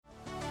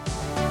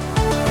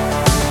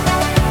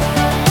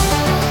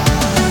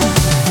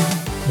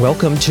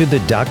Welcome to the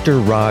Dr.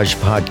 Raj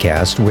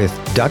podcast with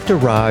Dr.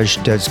 Raj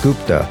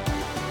Dasgupta,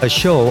 a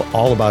show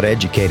all about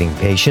educating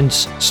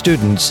patients,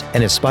 students,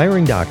 and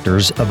aspiring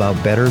doctors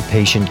about better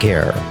patient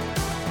care.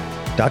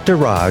 Dr.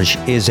 Raj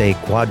is a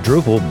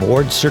quadruple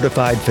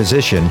board-certified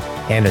physician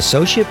and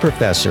associate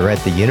professor at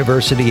the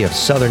University of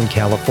Southern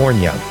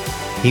California.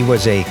 He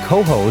was a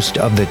co-host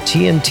of the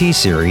TNT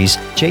series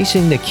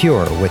Chasing the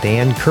Cure with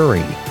Ann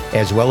Curry,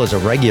 as well as a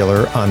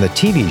regular on the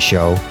TV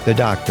show The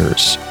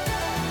Doctors.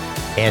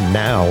 And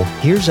now,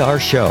 here's our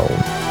show.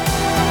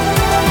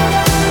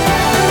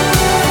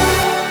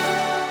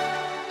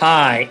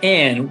 Hi,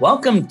 and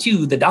welcome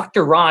to the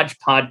Dr. Raj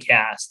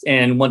podcast.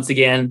 And once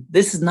again,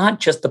 this is not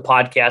just a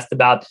podcast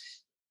about,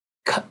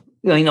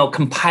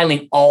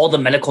 compiling all the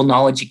medical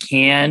knowledge you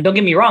can. Don't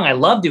get me wrong, I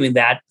love doing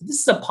that. This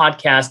is a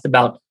podcast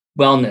about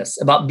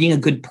wellness, about being a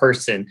good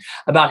person,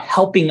 about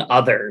helping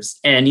others.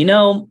 And,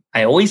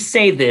 I always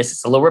say this,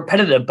 it's a little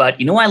repetitive, but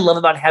what I love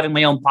about having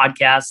my own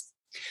podcast?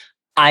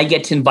 I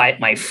get to invite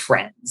my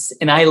friends,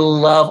 and I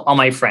love all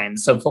my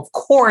friends. So, of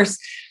course,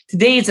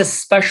 today is a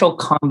special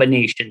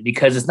combination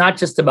because it's not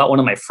just about one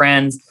of my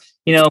friends.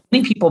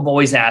 Many people have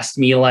always asked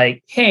me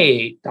like,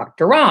 hey,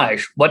 Dr.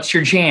 Raj, what's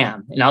your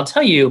jam? And I'll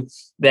tell you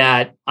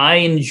that I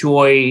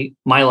enjoy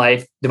my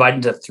life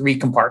divided into three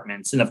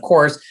compartments. And of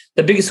course,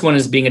 the biggest one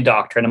is being a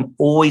doctor. And I'm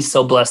always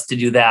so blessed to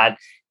do that.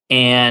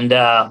 And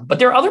but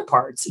there are other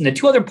parts. And the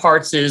two other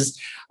parts is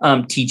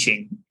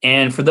teaching.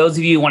 And for those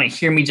of you who want to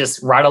hear me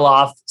just rattle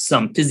off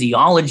some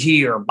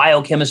physiology or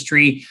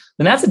biochemistry,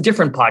 then that's a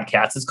different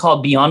podcast. It's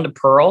called Beyond the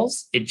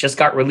Pearls. It just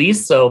got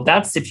released. So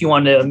that's if you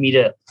wanted me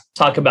to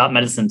talk about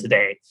medicine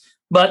today.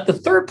 But the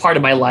third part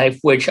of my life,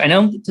 which I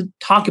don't get to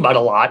talk about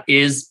a lot,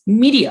 is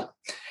media.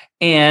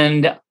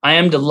 And I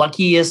am the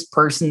luckiest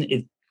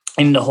person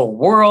in the whole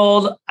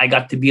world. I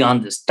got to be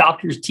on this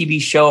doctor's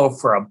TV show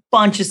for a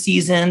bunch of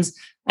seasons.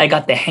 I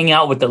got to hang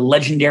out with the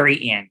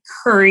legendary Ann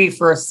Curry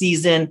for a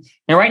season.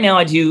 And right now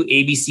I do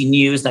ABC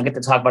News and I get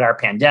to talk about our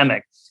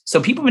pandemic.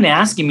 So people have been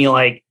asking me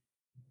like,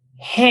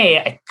 hey,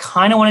 I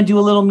kind of want to do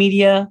a little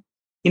media.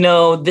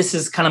 This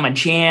is kind of my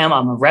jam.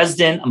 I'm a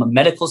resident. I'm a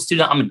medical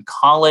student. I'm in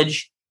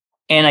college.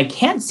 And I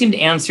can't seem to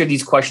answer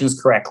these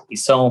questions correctly.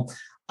 So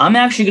I'm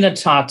actually going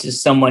to talk to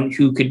someone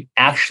who could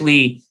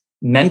actually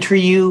mentor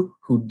you,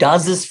 who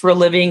does this for a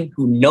living,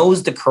 who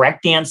knows the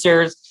correct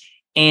answers.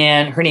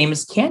 And her name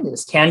is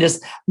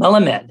Candis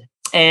Melamed.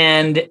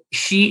 And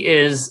she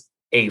is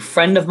a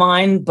friend of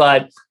mine,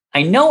 but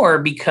I know her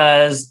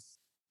because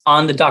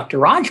on the Dr.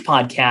 Raj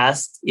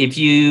podcast,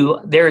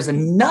 there is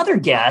another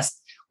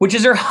guest, which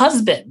is her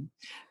husband,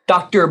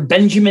 Dr.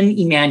 Benjamin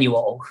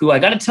Emanuel, who I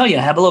got to tell you,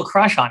 I have a little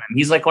crush on him.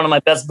 He's like one of my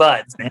best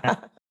buds, man.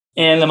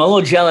 And I'm a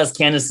little jealous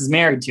Candis is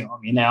married to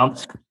him,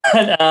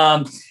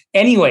 But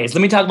anyways,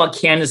 let me talk about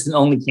Candis and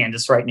only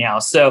Candis right now.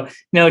 So,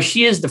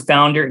 she is the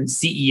founder and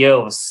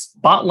CEO of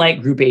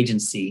Spotlight Group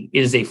Agency.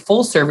 It is a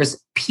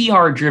full-service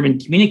PR-driven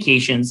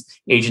communications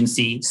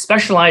agency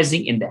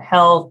specializing in the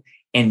health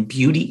and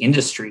beauty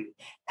industry,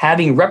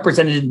 having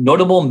represented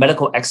notable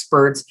medical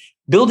experts,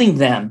 building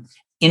them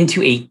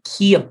into a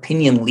key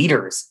opinion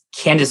leaders.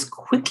 Candis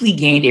quickly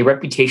gained a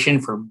reputation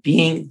for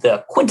being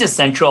the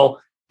quintessential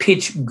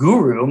pitch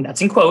guru,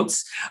 that's in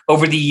quotes,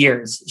 over the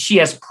years. She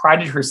has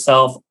prided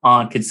herself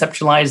on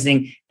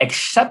conceptualizing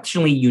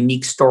exceptionally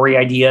unique story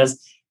ideas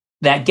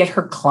that get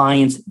her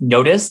clients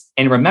noticed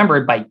and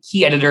remembered by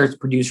key editors,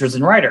 producers,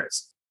 and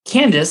writers.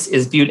 Candis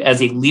is viewed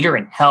as a leader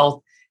in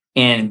health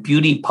and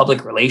beauty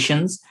public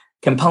relations,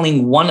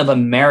 compelling one of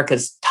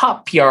America's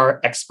top PR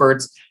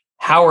experts,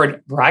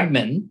 Howard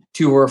Bragman,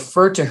 to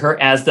refer to her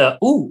as the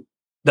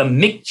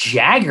Mick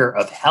Jagger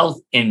of health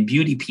and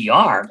beauty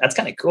PR. That's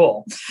kind of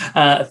cool.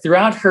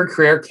 Throughout her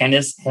career,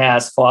 Candis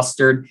has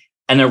fostered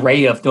an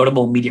array of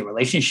notable media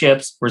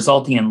relationships,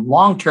 resulting in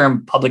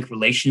long-term public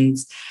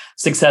relations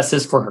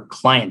successes for her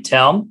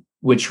clientele,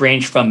 which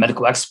range from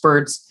medical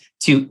experts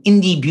to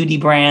indie beauty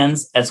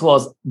brands, as well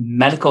as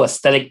medical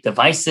aesthetic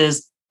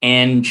devices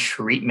and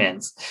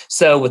treatments.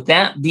 So with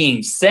that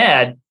being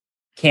said,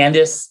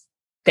 Candis,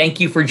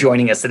 thank you for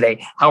joining us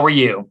today. How are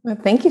you? Well,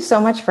 thank you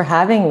so much for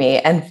having me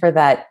and for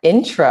that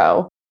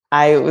intro.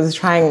 I was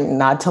trying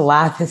not to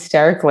laugh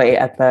hysterically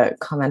at the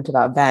comment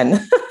about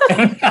Ben.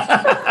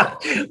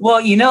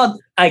 Well,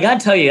 I got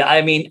to tell you,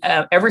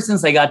 ever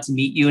since I got to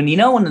meet you, and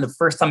one of the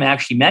first time I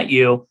actually met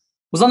you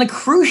was on a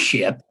cruise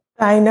ship.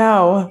 I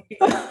know.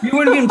 We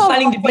would have been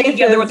planning to be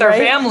together with our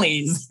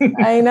families.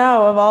 I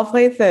know, of all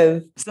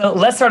places. So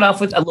let's start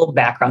off with a little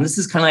background. This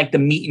is kind of like the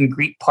meet and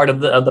greet part of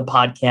the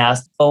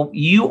podcast. So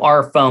you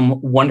are from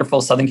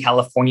wonderful Southern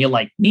California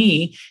like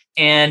me.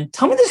 And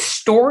tell me the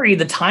story,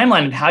 the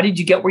timeline of how did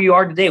you get where you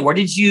are today? Where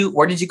did you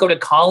go to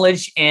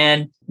college?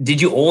 And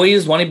did you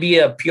always want to be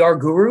a PR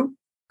guru?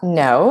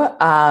 No,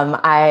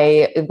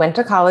 I went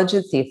to college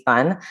at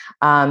CSUN,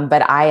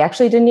 but I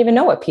actually didn't even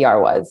know what PR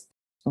was.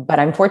 But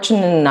I'm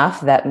fortunate enough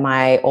that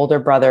my older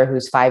brother,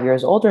 who's 5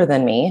 years older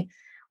than me,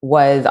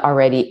 was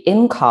already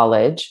in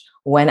college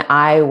when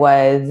I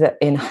was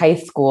in high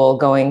school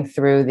going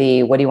through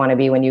the what do you want to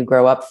be when you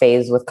grow up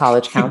phase with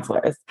college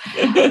counselors.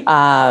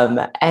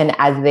 And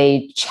as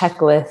they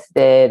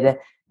checklisted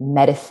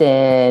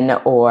medicine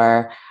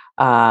or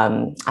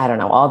I don't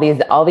know, all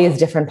these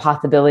different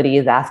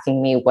possibilities,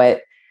 asking me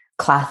what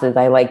classes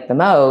I liked the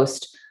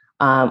most.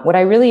 What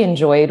I really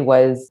enjoyed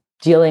was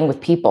dealing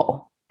with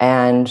people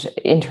and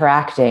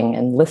interacting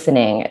and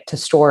listening to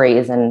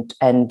stories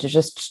and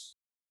just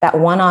that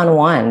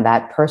one-on-one,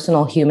 that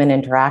personal human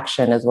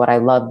interaction is what I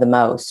love the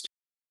most.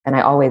 And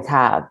I always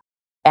have.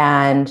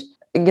 And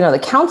the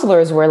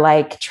counselors were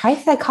like, try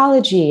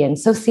psychology and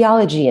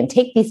sociology and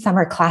take these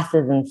summer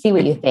classes and see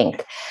what you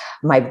think.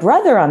 My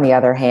brother, on the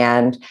other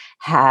hand,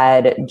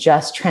 had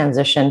just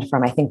transitioned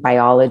from, I think,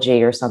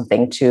 biology or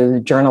something to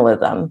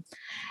journalism.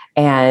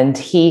 And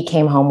he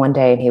came home one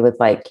day and he was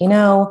like,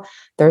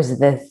 there's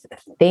this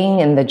thing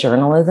in the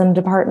journalism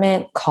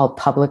department called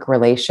public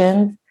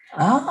relations.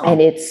 Oh. And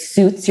it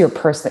suits your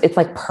person. It's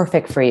like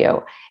perfect for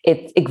you.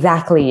 It's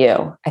exactly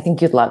you. I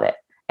think you'd love it.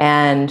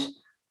 And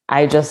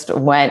I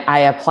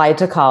applied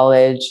to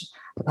college,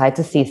 applied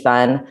to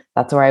CSUN.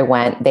 That's where I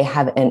went. They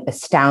have an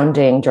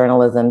astounding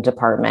journalism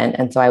department.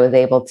 And so I was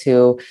able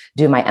to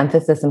do my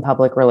emphasis in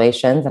public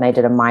relations, and I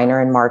did a minor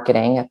in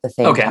marketing at the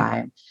same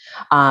time.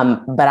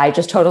 But I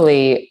just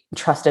totally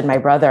trusted my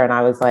brother, and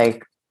I was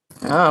like,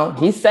 oh,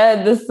 he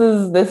said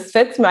this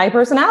fits my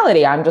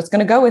personality. I'm just going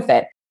to go with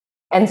it.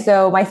 And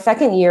so my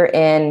second year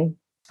in,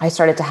 I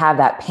started to have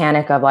that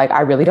panic of like,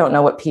 I really don't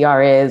know what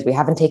PR is. We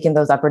haven't taken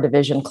those upper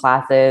division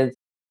classes.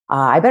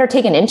 I better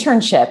take an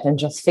internship and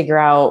just figure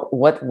out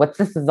what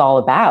this is all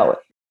about.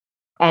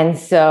 And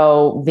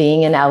so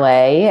being in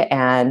LA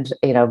and,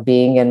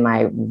 being in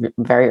my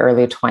very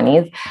early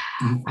 20s,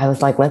 I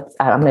was like,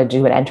 I'm going to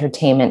do an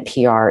entertainment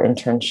PR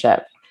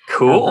internship.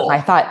 Cool. I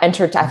thought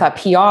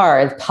PR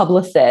is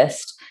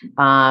publicist.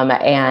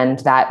 And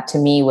that to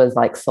me was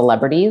like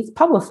celebrities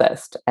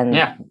publicist. And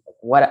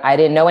what I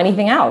didn't know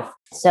anything else.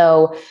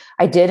 So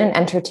I did an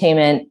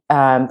entertainment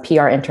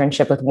PR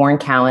internship with Warren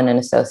Cowan and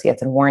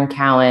Associates. And Warren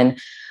Cowan,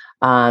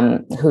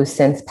 who's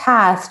since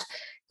passed,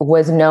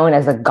 was known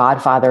as the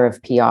godfather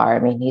of PR. I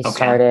mean, he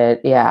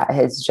started,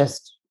 it's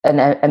just an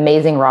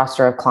amazing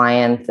roster of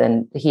clients,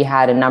 and he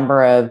had a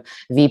number of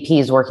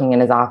VPs working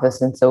in his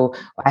office. And so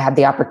I had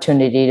the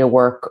opportunity to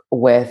work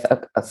with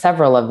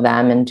several of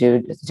them and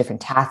do different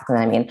tasks. And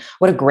I mean,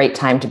 what a great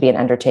time to be in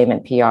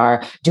entertainment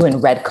PR, doing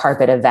red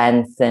carpet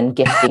events and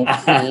gifting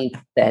seats.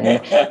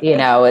 And,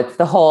 it's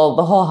the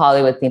whole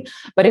Hollywood theme,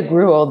 but it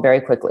grew old very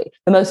quickly.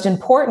 The most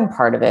important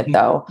part of it,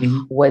 though,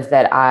 was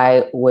that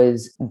I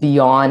was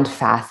beyond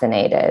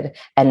fascinated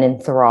and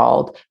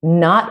enthralled,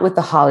 not with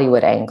the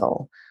Hollywood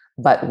angle,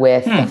 but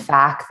with the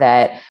fact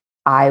that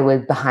I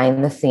was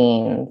behind the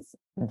scenes,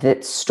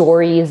 that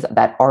stories,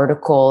 that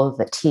articles,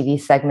 that TV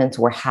segments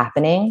were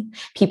happening.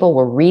 People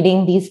were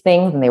reading these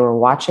things and they were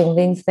watching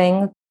these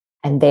things,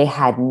 and they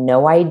had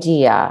no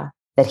idea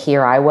that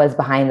here I was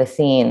behind the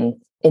scenes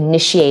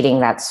initiating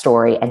that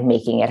story and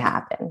making it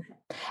happen.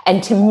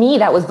 And to me,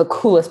 that was the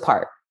coolest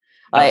part.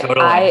 Like,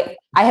 totally.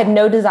 I had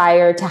no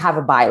desire to have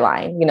a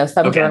byline.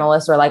 Some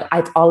journalists are like,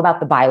 it's all about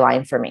the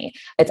byline for me.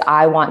 It's,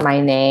 I want my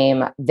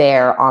name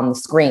there on the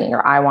screen,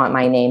 or I want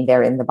my name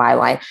there in the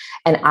byline.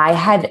 And I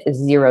had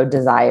zero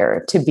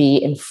desire to be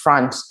in the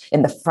front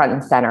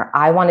and center.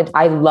 I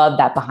love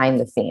that behind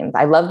the scenes.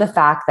 I love the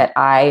fact that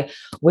I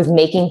was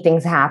making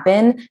things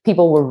happen.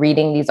 People were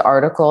reading these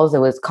articles. It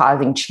was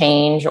causing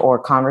change or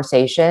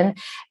conversation.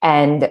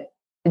 And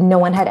no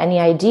one had any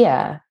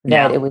idea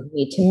that it was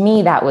me. To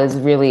me, that was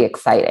really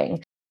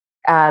exciting.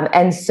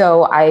 And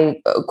so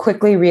I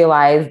quickly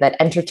realized that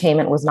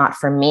entertainment was not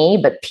for me,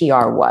 but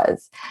PR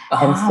was.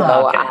 And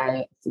so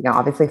I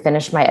obviously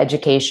finished my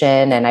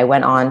education, and I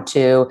went on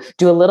to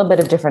do a little bit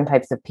of different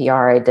types of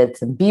PR. I did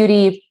some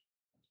beauty,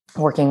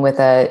 working with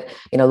a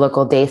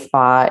local day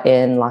spa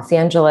in Los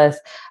Angeles.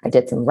 I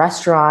did some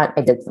restaurant.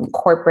 I did some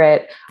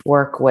corporate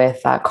work with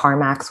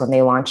CarMax when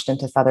they launched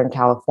into Southern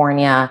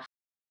California.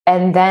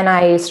 And then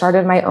I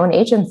started my own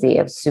agency,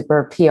 a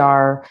super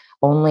PR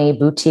only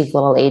boutique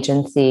little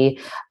agency.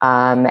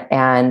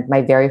 And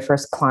my very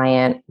first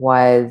client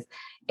was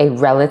a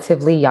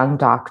relatively young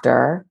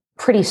doctor,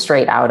 pretty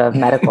straight out of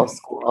medical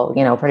school,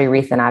 pretty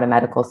recent out of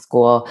medical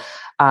school.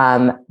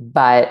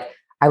 But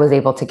I was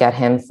able to get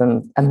him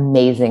some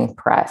amazing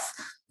press,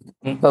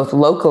 both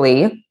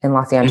locally in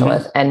Los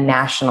Angeles and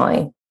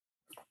nationally.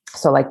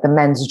 So like the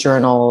men's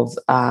journals,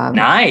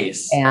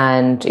 nice,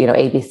 and,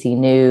 ABC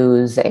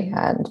News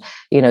and,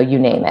 you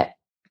name it.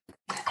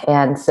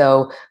 And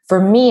so for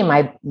me,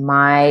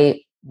 my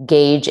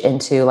gauge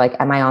into like,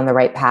 am I on the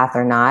right path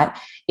or not,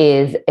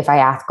 is if I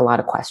ask a lot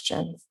of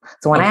questions.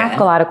 So when I ask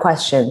a lot of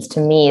questions,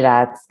 to me,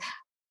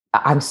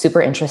 I'm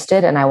super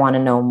interested and I want to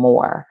know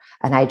more.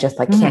 And I just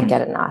like can't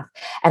get enough.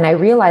 And I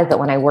realized that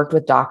when I worked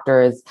with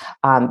doctors,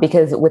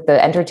 because with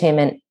the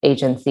entertainment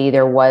agency,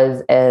 there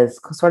was as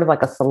sort of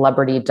like a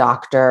celebrity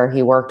doctor.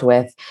 He worked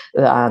with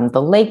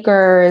the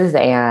Lakers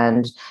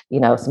and,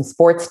 some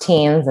sports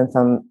teams,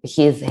 and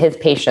his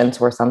patients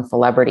were some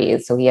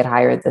celebrities. So he had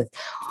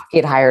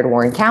hired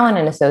Warren Cowan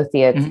and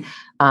Associates.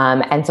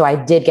 And so I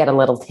did get a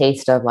little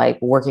taste of like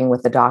working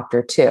with the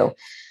doctor too.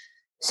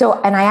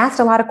 So, and I asked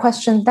a lot of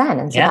questions then.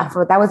 And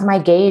so that was my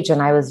gauge.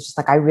 And I was just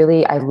like, I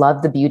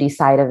love the beauty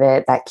side of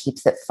it. That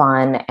keeps it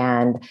fun.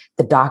 And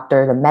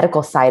the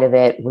medical side of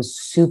it was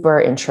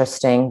super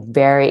interesting.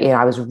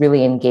 I was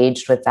really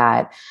engaged with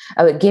that.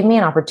 It gave me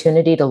an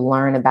opportunity to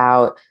learn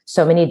about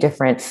so many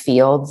different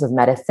fields of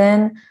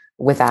medicine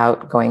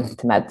without going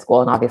to med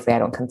school. And obviously I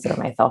don't consider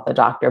myself a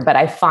doctor, but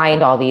I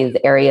find all these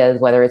areas,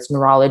 whether it's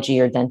neurology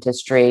or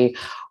dentistry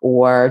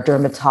or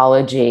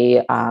dermatology,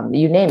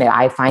 you name it,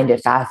 I find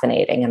it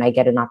fascinating, and I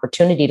get an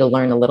opportunity to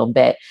learn a little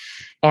bit.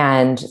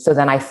 And so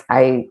then I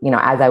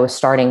as I was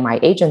starting my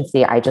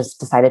agency, I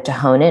just decided to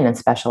hone in and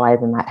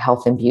specialize in that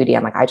health and beauty.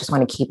 I'm like, I just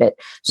want to keep it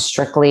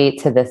strictly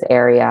to this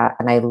area.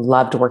 And I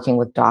loved working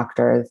with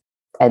doctors.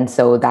 And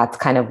so that's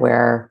kind of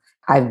where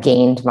I've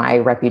gained my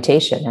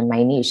reputation and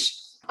my niche.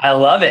 I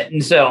love it.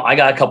 And so I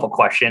got a couple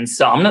questions.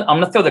 So I'm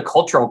gonna throw the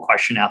cultural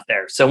question out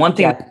there. So one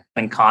thing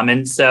in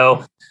common.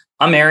 So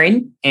I'm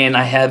married and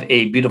I have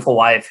a beautiful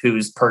wife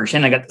who's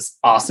Persian. I got this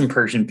awesome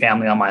Persian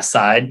family on my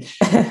side.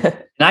 And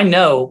I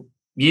know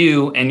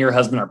you and your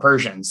husband are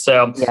Persian.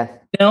 So,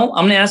 I'm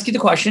going to ask you the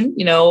question,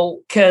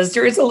 because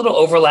there is a little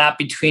overlap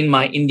between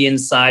my Indian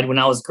side. When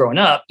I was growing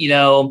up,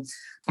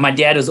 my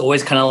dad was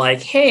always kind of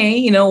like,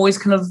 hey, always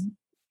kind of,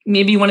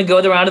 maybe you want to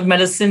go the route of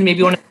medicine, maybe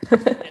you want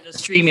to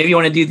industry, maybe you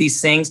want to do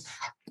these things.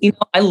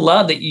 I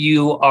love that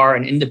you are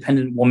an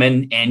independent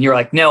woman and you're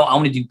like, no, I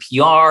want to do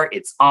PR.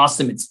 It's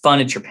awesome. It's fun.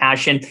 It's your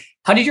passion.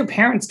 How did your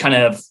parents kind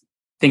of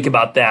think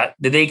about that?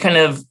 Did they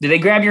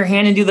grab your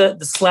hand and do the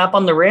slap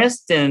on the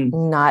wrist and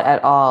not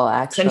at all,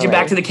 actually send you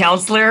back to the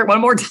counselor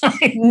one more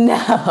time?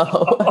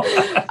 No,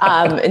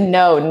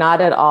 no,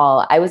 not at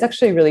all. I was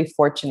actually really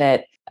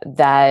fortunate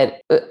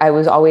that I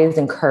was always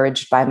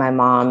encouraged by my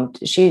mom.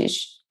 She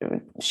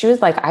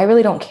was like, I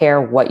really don't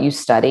care what you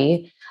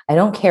study. I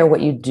don't care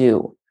what you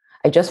do.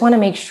 I just want to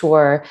make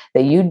sure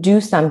that you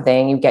do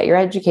something, you get your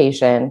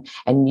education,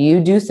 and you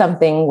do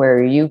something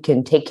where you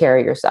can take care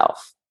of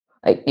yourself.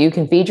 Like you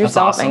can feed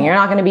yourself and you're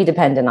not going to be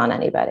dependent on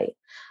anybody,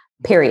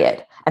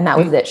 period. And that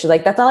was it. She's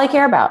like, that's all I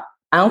care about.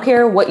 I don't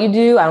care what you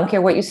do. I don't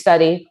care what you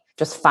study.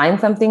 Just find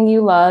something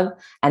you love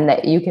and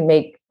that you can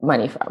make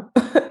money from.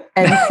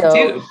 And so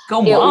Dude,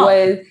 go mom.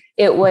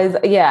 it was,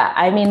 yeah.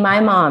 I mean,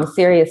 my mom,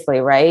 seriously,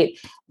 right?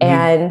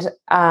 And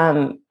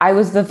I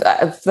was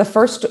the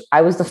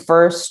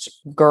first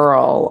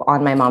girl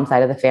on my mom's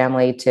side of the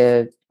family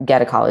to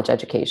get a college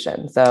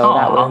education.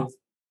 So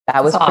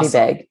that was pretty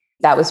big.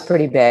 That was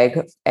pretty big.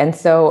 And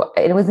so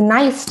it was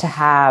nice to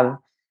have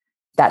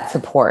that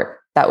support.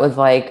 That was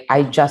like,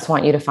 I just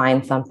want you to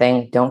find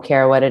something. Don't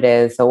care what it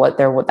is. So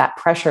that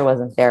pressure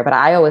wasn't there, but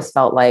I always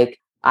felt like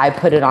I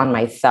put it on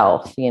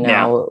myself, It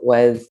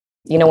was,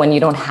 when you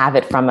don't have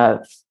it from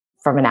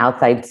an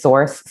outside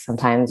source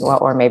sometimes,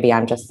 or maybe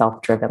I'm just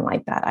self-driven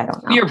like that. I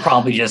don't know. You're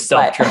probably just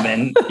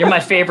self-driven. You're my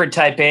favorite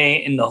type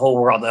A in the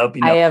whole world. I hope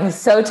you know. I am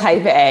so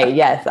type A.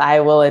 Yes, I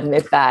will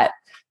admit that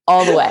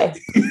all the way.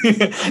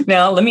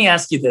 Now, let me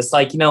ask you this.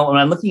 Like, when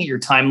I'm looking at your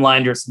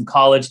timeline, there's some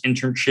college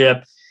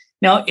internship.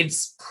 Now,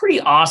 it's pretty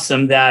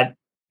awesome that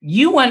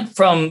you went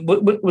from,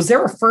 was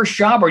there a first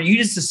job or you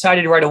just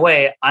decided right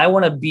away, I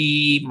want to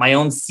be my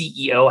own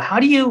CEO? How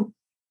do you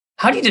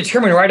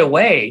determine right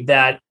away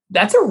that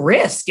that's a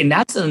risk and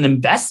that's an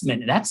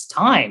investment and that's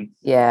time?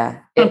 Yeah.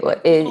 A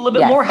little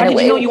bit more. How did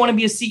you know you want to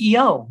be a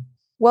CEO?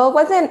 Well,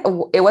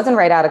 it wasn't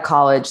right out of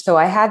college. So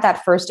I had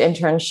that first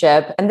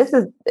internship, and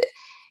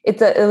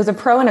it was a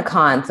pro and a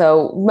con.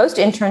 So most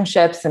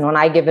internships, and when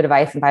I give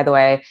advice, and by the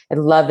way, I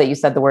love that you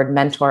said the word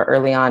mentor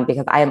early on,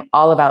 because I am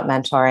all about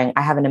mentoring.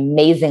 I have an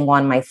amazing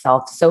one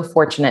myself. So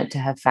fortunate to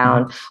have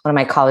found one of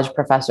my college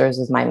professors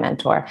as my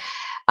mentor.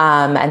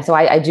 And so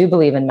I do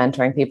believe in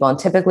mentoring people. And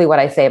typically what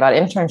I say about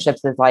internships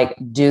is like,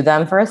 do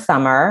them for a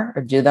summer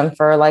or do them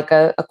for like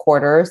a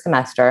quarter or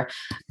semester,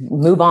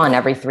 move on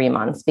every 3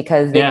 months,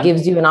 because it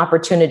gives you an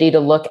opportunity to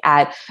look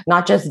at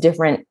not just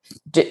different,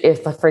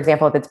 for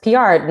example, if it's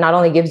PR, not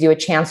only gives you a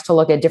chance to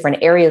look at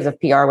different areas of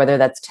PR, whether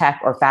that's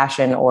tech or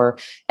fashion or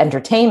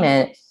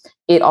entertainment,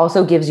 it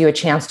also gives you a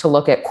chance to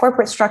look at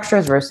corporate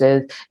structures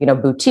versus,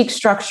 boutique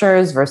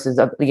structures versus,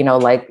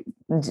 like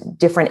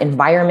different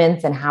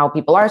environments and how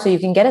people are. So you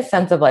can get a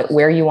sense of like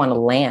where you want to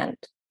land.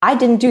 I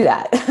didn't do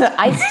that.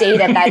 I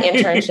stayed at that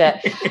internship.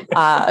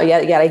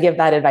 I give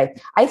that advice.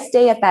 I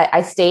stayed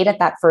at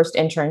that first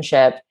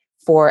internship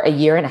for a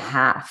year and a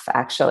half,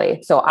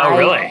 actually. So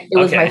really? It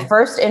was my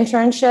first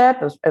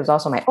internship. It was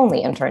also my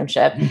only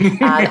internship.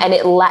 And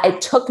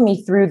it took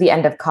me through the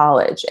end of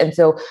college. And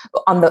so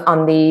on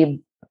the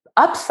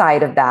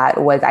upside of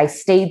that was I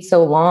stayed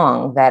so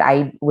long that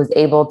I was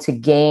able to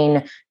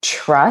gain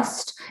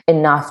trust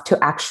enough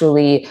to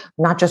actually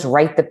not just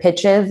write the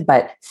pitches,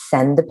 but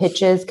send the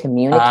pitches,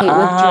 communicate with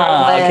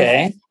journalists.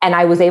 Okay. And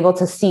I was able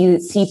to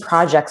see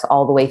projects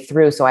all the way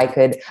through. So I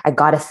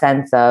got a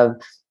sense of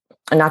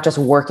not just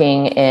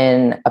working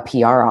in a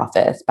PR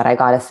office, but I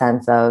got a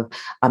sense of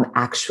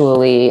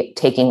actually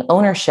taking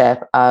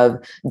ownership of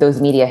those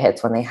media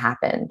hits when they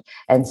happened.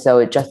 And so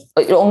it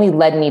only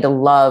led me to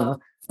love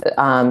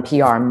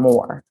PR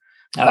more.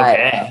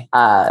 Okay.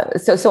 But,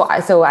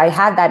 so I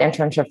had that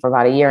internship for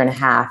about a year and a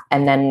half.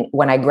 And then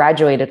when I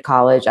graduated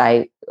college,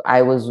 I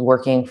was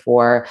working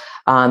for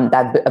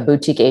a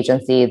boutique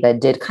agency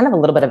that did kind of a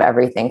little bit of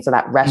everything. So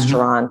that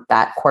restaurant,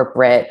 that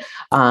corporate,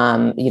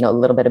 a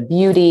little bit of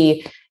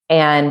beauty.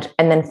 And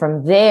then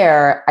from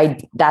there,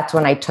 that's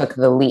when I took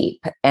the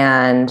leap.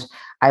 And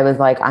I was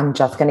like, I'm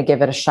just going to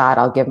give it a shot.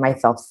 I'll give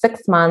myself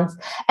 6 months.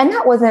 And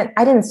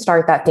I didn't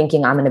start that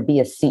thinking I'm going to be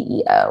a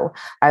CEO.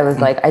 I was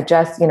like, I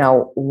just,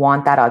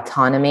 want that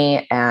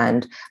autonomy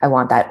and I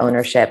want that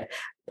ownership.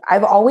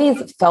 I've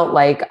always felt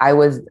like I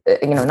was,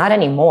 not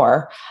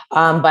anymore.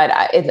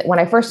 But when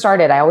I first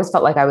started, I always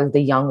felt like I was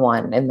the young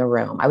one in the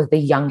room. I was the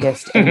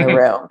youngest in the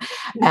room.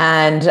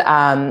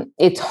 And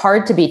it's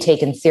hard to be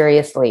taken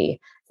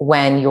seriously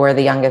when you're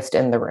the youngest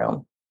in the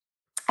room.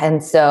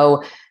 And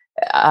so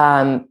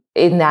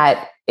in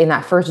that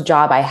first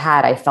job I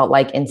had, I felt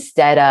like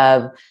instead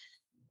of,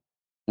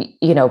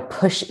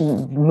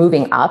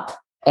 moving up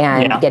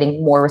and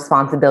getting more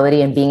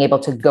responsibility and being able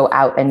to go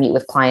out and meet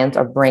with clients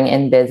or bring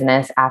in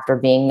business after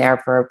being there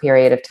for a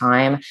period of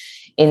time.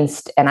 And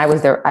I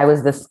was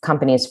this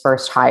company's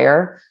first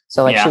hire.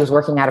 So she was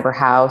working out of her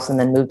house and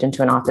then moved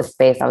into an office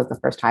space. I was the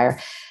first hire.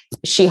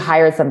 She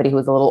hired somebody who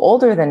was a little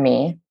older than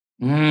me.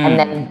 And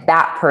then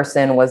that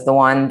person was the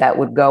one that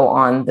would go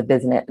on the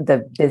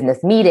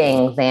business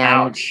meetings.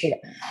 And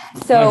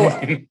so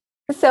it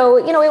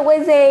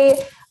was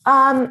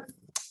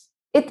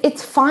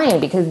it's fine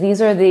because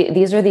these are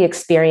the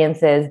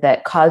experiences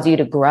that cause you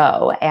to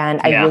grow.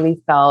 And I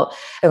really felt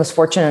I was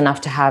fortunate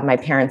enough to have my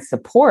parents'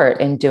 support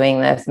in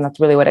doing this. And that's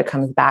really what it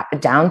comes back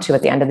down to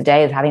at the end of the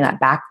day, is having that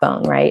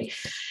backbone. Right.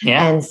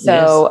 Yeah. And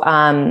so,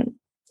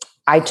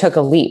 I took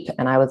a leap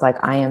and I was like,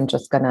 I'm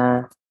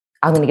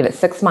going to give it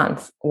 6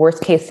 months.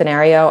 Worst case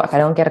scenario, if I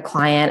don't get a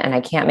client and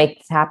I can't make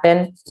this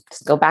happen,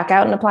 just go back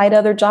out and apply to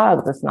other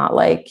jobs. It's not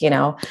like,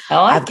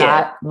 I've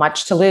got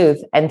much to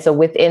lose. And so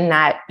within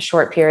that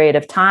short period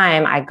of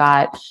time, I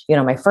got,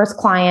 my first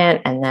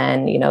client. And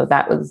then,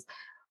 that was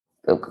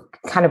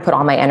kind of put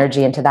all my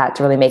energy into that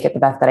to really make it the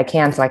best that I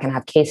can so I can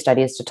have case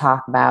studies to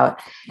talk about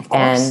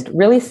and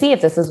really see if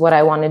this is what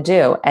I want to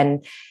do.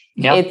 And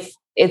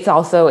it's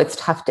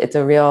tough.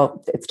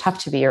 It's tough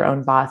to be your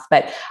own boss,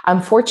 but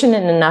I'm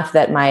fortunate enough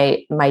that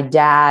my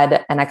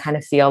dad, and I kind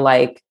of feel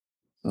like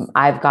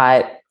I've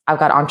got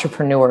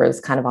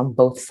entrepreneurs kind of on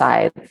both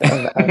sides of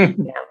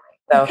family.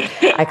 So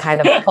I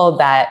kind of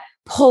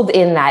pulled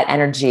in that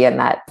energy and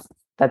that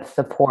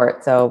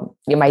support. So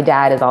my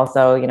dad is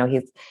also,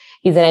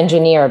 he's an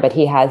engineer, but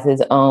he has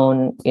his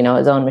own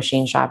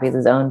machine shop. He's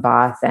his own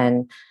boss,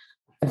 and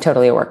I'm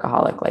totally a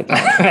workaholic like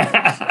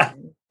that.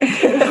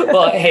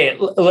 Well, hey,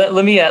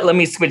 let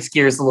me switch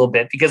gears a little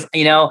bit because,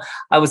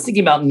 I was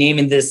thinking about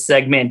naming this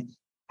segment,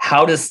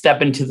 How to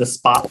Step into the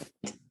Spotlight.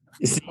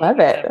 Love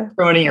it.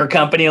 Running your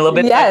company a little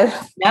bit.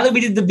 Yes. Now that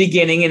we did the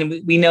beginning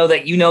and we know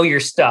that you know your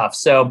stuff.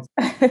 So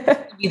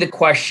be the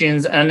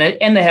questions and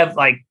they have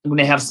I'm going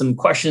to have some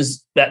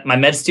questions that my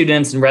med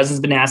students and residents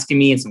have been asking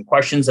me and some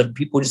questions of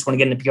people who just want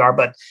to get into PR,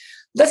 but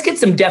let's get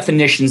some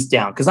definitions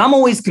down because I'm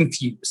always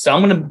confused. So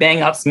I'm going to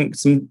bang out some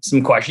questions.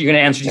 You're going to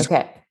answer these.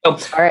 Okay. So,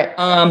 all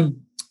right.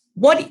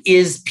 What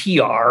is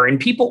PR? And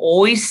people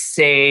always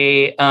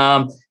say,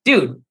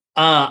 dude,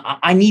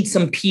 I need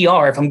some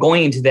PR if I'm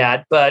going into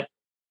that, but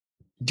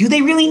do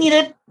they really need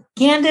it,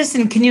 Candis?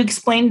 And can you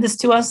explain this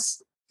to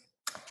us?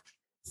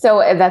 So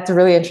that's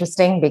really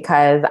interesting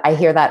because I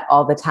hear that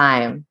all the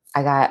time.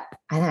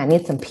 I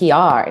need some PR.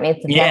 I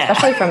need some PR,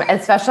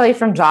 especially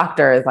from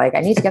doctors. Like,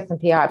 I need to get some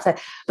PR.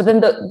 But then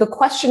the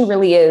question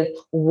really is,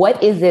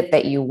 what is it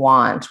that you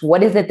want?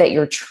 What is it that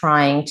you're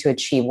trying to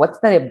achieve? What's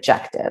the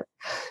objective?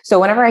 So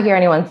whenever I hear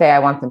anyone say, I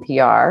want some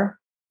PR,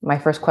 my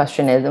first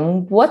question is,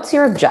 what's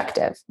your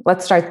objective?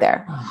 Let's start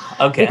there.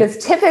 Okay. Because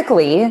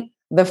typically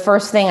the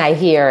first thing I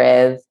hear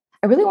is,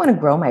 I really want to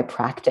grow my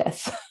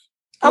practice.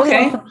 I want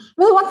to,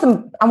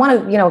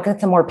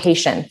 get some more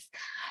patients.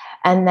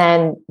 And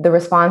then the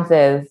response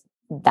is,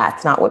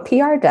 that's not what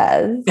PR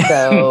does.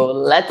 So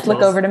let's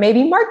look over to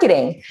maybe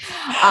marketing.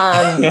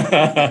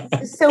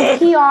 So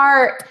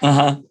PR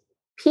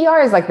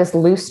is like this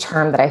loose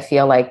term that I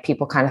feel like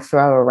people kind of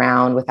throw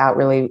around without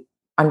really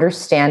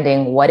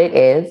understanding what it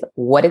is,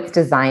 what it's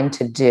designed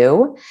to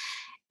do,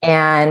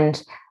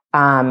 and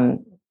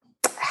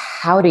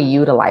how to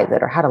utilize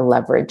it or how to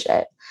leverage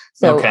it.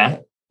 So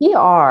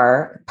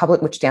PR,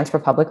 which stands for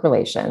public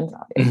relations,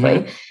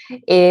 obviously,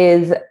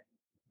 is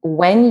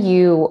when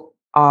you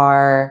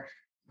are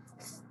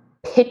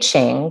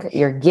pitching,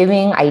 you're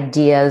giving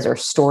ideas or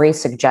story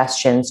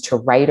suggestions to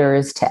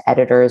writers, to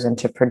editors, and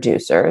to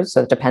producers.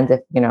 So it depends if,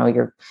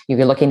 you're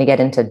looking to get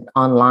into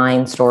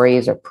online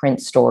stories or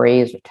print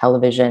stories or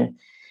television.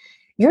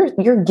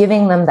 You're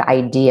giving them the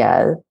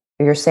idea.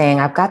 You're saying,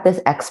 I've got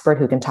this expert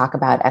who can talk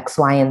about X,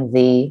 Y, and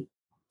Z,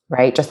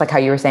 right? Just like how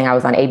you were saying, I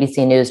was on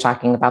ABC News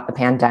talking about the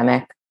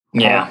pandemic.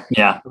 Yeah.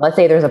 Let's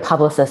say there's a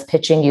publicist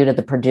pitching you to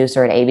the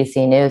producer at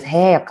ABC News.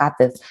 Hey, I've got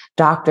this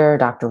Dr.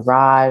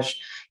 Raj.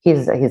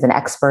 He's an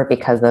expert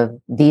because of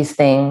these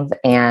things,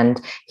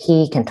 and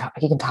he can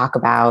talk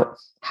about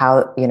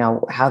how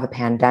the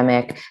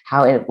pandemic,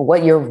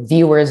 what your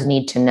viewers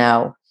need to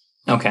know.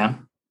 Okay.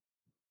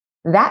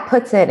 That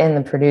puts it in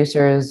the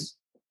producer's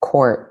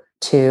court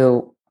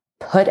to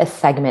put a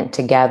segment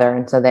together.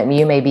 And so that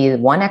you may be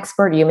one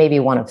expert, you may be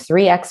one of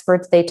 3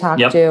 experts they talk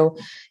to.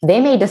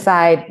 They may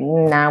decide,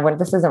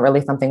 this isn't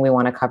really something we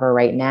want to cover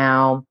right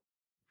now.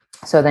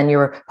 So then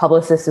your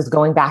publicist is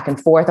going back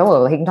and forth.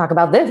 Oh, he can talk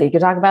about this. He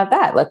can talk about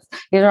that.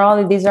 These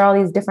are all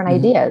these different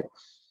ideas.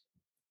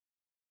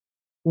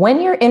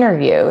 When you're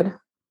interviewed,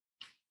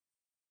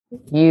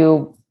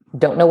 you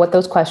don't know what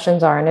those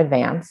questions are in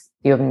advance.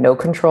 You have no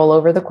control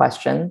over the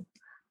question.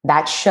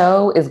 That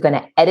show is going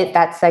to edit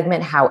that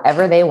segment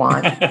however they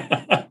want.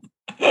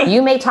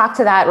 You may talk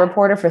to that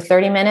reporter for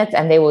 30 minutes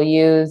and they will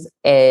use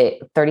a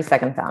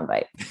 30-second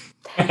soundbite.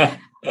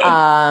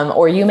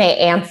 Or you may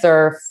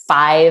answer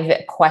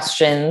 5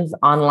 questions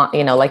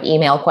online, like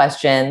email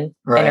questions,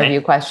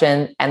 interview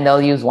questions, and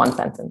they'll use 1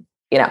 sentence.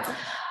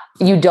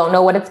 You don't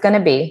know what it's going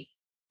to be.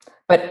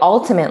 But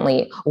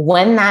ultimately,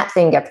 when that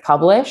thing gets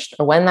published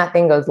or when that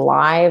thing goes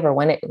live or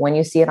when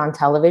you see it on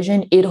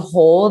television, it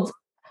holds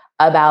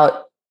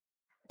about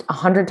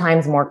 100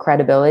 times more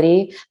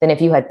credibility than if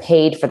you had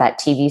paid for that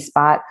TV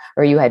spot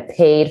or you had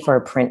paid for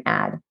a print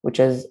ad, which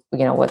is,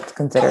 what's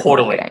considered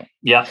marketing.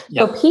 Yeah.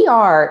 So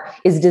PR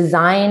is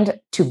designed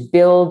to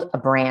build a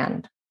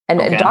brand.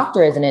 And a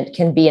doctor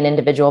can be an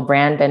individual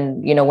brand.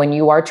 And, when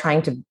you are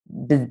trying to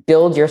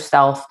build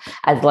yourself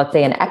as, let's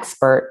say, an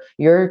expert,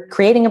 you're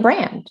creating a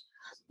brand.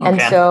 And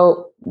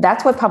so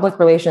that's what public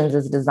relations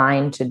is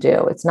designed to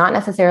do. It's not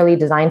necessarily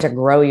designed to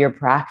grow your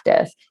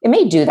practice. It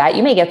may do that.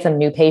 You may get some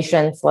new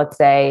patients. Let's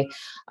say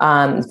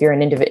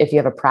if you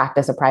have a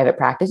private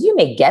practice, you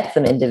may get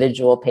some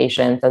individual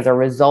patients as a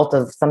result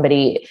of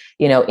somebody,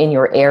 in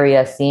your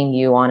area seeing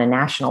you on a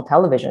national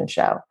television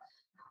show.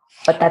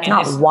 But that's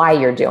not why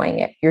you're doing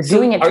it. You're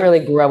doing it to really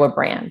grow a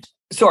brand.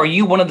 So are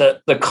you one of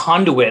the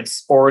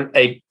conduits or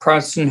a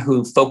person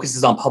who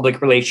focuses on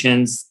public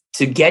relations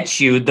to get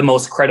you the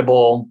most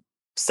credible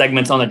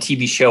segments on a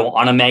TV show,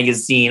 on a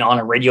magazine, on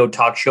a radio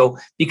talk show?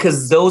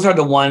 Because those are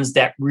the ones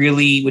that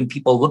really, when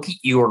people look at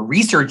you or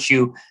research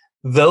you,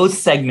 those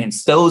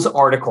segments, those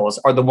articles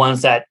are the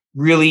ones that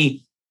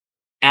really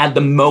add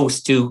the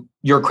most to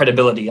your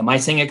credibility. Am I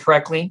saying it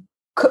correctly?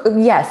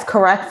 Yes,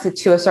 correct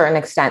to a certain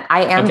extent.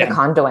 I am the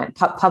conduit.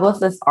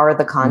 Publicists are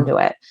the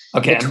conduit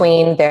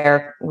between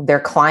their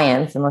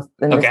clients, and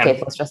in this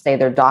case, let's just say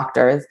they're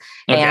doctors,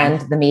 and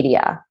the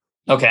media.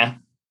 Okay.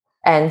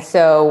 And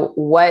so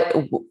what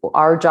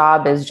our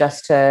job is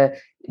just to,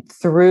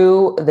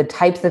 through the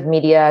types of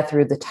media,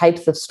 through the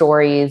types of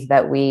stories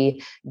that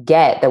we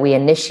get, that we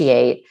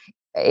initiate,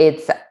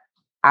 it's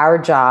our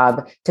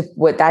job to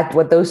what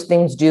those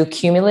things do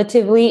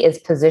cumulatively is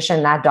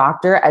position that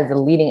doctor as the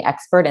leading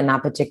expert in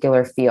that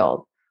particular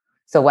field.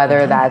 So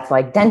whether that's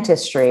like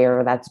dentistry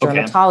or that's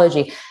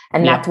dermatology,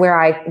 and that's where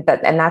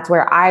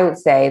I would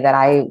say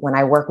that when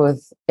I work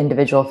with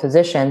individual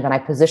physicians and I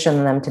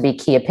position them to be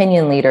key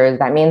opinion leaders,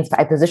 that means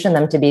I position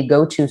them to be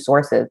go-to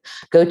sources,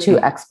 go-to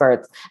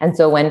experts. And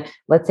so when,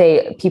 let's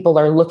say, people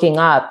are looking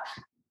up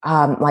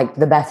like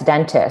the best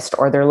dentist,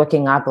 or they're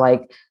looking up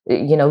like,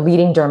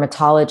 leading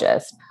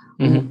dermatologist.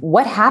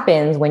 What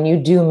happens when you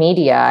do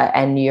media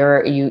and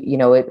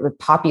it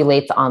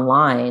populates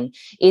online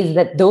is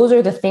that those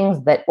are the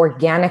things that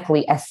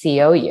organically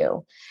SEO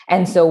you.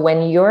 And so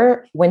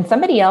when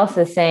somebody else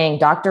is saying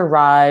Dr.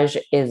 Raj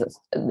he's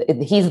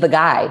the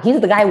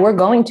guy we're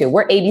going to,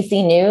 we're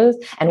ABC News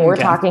and we're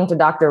talking to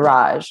Dr.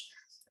 Raj.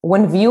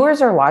 When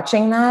viewers are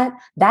watching that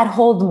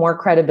holds more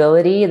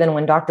credibility than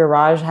when Dr.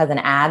 Raj has an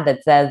ad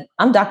that says,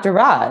 I'm Dr.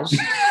 Raj.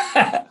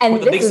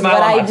 And this is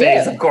what I do.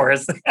 Face, of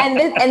course. and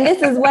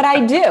this is what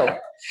I do.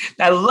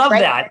 I love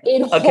that.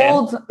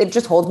 It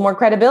just holds more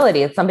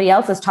credibility. If somebody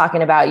else is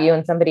talking about you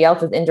and somebody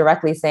else is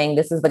indirectly saying,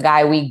 this is the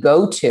guy we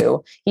go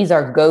to, he's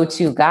our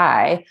go-to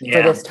guy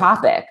for this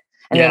topic.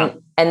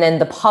 And then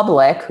the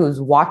public who's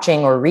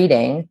watching or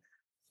reading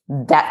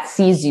that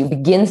sees you,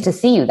 begins to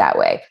see you that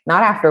way.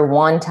 Not after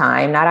one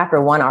time, not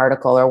after one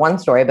article or one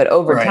story, but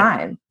over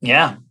time.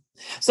 Yeah.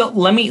 So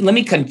let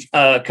me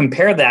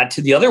compare that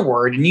to the other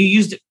word, and you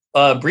used it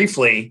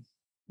briefly,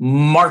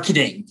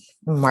 marketing.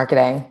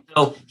 Marketing.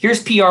 So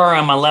here's PR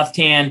on my left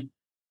hand,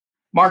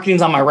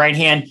 marketing's on my right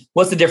hand.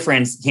 What's the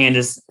difference,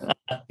 Candis?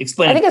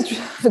 Explain. I think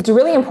it's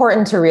really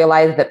important to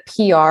realize that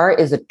PR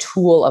is a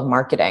tool of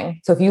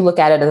marketing. So if you look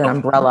at it as an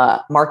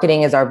umbrella,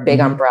 marketing is our big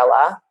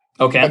umbrella.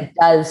 Okay. It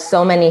does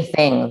so many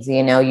things.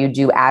 You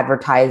do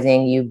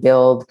advertising, you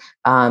build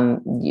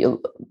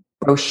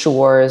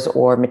brochures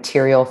or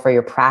material for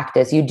your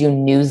practice. You do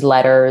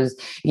newsletters.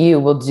 You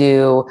will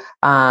do,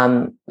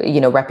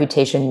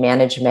 reputation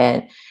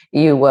management.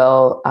 You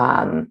will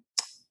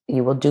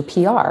do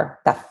PR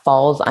that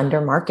falls under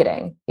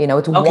marketing.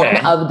 It's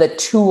one of the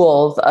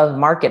tools of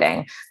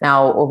marketing.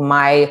 Now,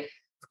 my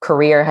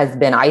career has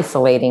been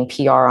isolating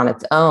PR on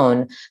its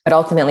own, but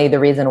ultimately the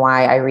reason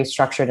why I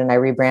restructured and I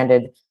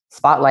rebranded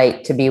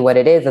Spotlight to be what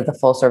it is as a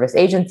full service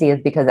agency is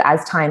because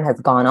as time has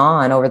gone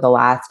on over the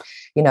last,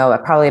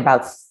 probably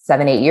about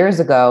 7-8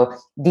 years ago,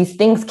 these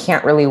things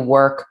can't really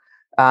work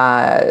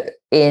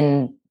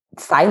in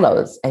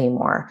silos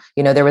anymore.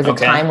 There was a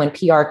time when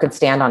PR could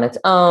stand on its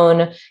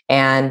own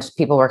and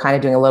people were kind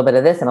of doing a little bit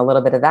of this and a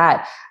little bit of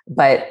that.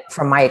 But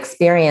from my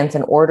experience,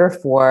 in order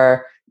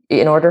for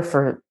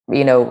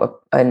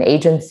an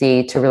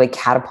agency to really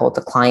catapult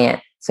a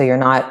client, so you're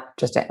not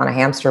just on a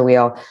hamster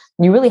wheel,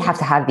 you really have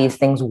to have these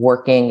things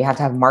working. You have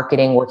to have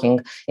marketing working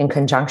in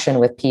conjunction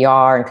with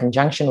PR, in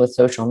conjunction with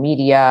social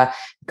media.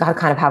 You've got to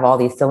kind of have all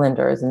these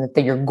cylinders. And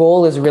if your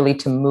goal is really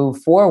to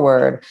move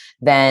forward,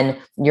 then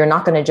you're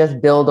not going to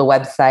just build a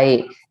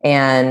website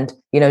and,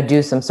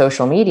 do some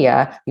social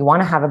media. You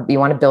want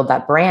to build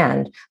that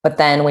brand. But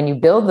then when you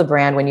build the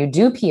brand, when you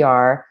do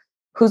PR,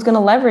 who's going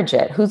to leverage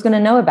it? Who's going to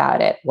know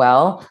about it?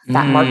 Well,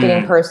 that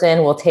marketing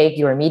person will take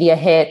your media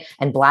hit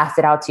and blast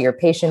it out to your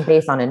patient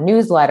base on a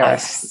newsletter.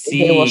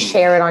 They will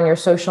share it on your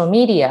social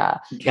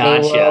media. They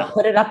will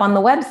put it up on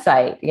the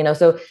website.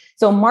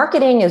 So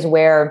marketing is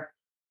where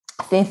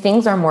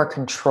things are more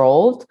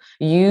controlled.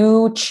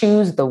 You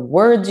choose the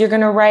words you're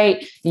going to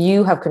write.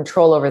 You have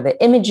control over the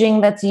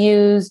imaging that's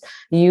used.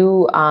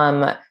 You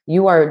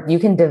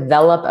can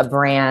develop a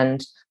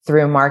brand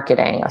through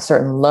marketing, a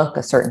certain look,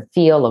 a certain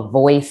feel, a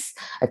voice,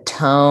 a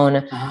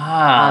tone.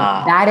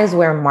 That is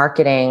where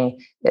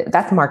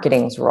that's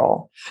marketing's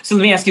role. So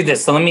let me ask you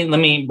this. So let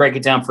me break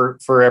it down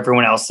for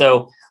everyone else.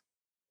 So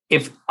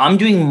if I'm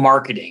doing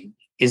marketing,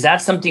 is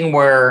that something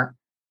where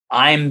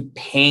I'm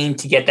paying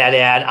to get that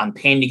ad? I'm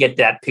paying to get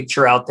that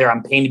picture out there.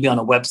 I'm paying to be on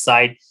a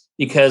website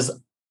because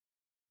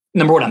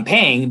number one, I'm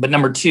paying, but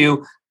number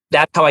two,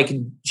 that's how I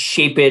can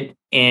shape it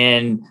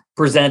and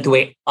present it the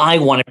way I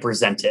want to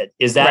present it.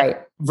 Is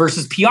that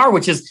versus PR,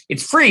 which is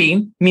it's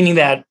free, meaning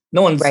that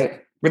no one's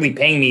really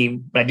paying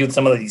me when I do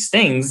some of these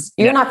things.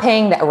 You're not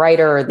paying the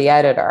writer or the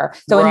editor.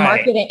 So in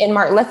marketing,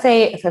 let's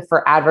say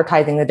for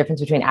advertising, the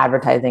difference between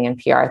advertising and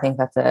PR, I think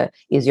that's a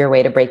easier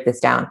way to break this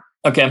down.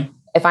 Okay.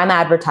 If I'm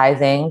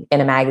advertising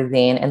in a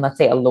magazine and let's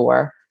say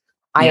Allure,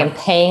 I am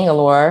paying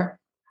Allure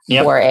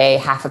for a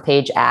half a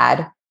page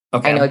ad.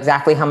 Okay. I know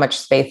exactly how much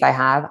space I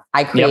have.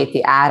 I create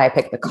the ad. I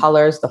pick the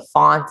colors, the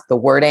font, the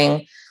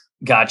wording.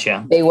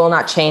 Gotcha. They will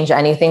not change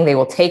anything. They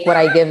will take what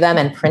I give them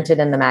and print it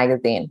in the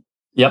magazine.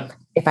 Yep.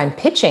 If I'm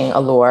pitching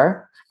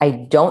Allure, I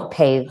don't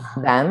pay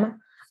them.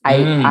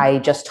 I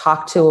just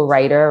talk to a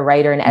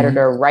writer and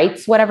editor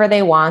writes whatever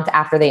they want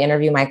after they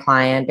interview my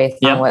client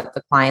based on what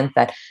the client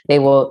said. They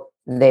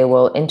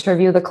will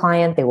interview the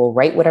client. They will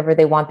write whatever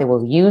they want. They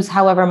will use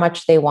however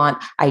much they want.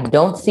 I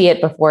don't see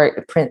it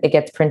before it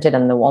gets printed.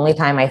 And the only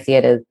time I see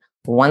it is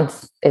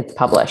once it's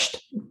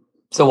published.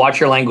 So watch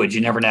your language.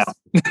 You never know.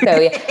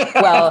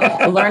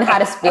 Learn how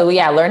to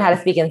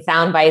speak in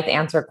sound bites,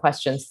 answer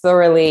questions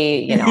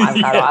thoroughly.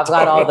 I've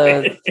got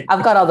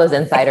all those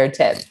insider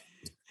tips.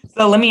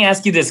 So let me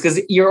ask you this,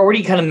 because you're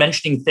already kind of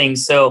mentioning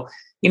things. So,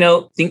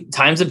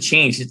 times have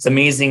changed. It's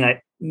amazing.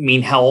 I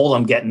mean, how old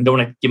I'm getting. Don't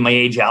want to give my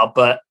age out,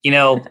 but,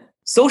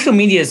 social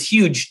media is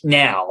huge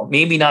now.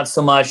 Maybe not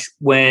so much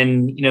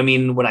when,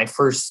 when I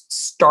first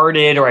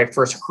started or I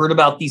first heard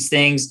about these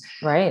things.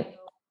 Right.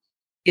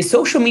 Is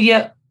social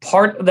media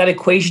part of that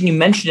equation? You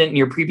mentioned it in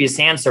your previous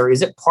answer.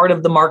 Is it part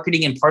of the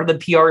marketing and part of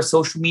the PR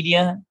social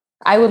media?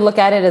 I would look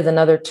at it as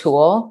another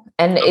tool,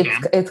 and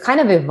it's kind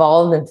of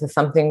evolved into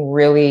something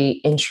really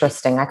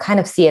interesting. I kind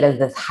of see it as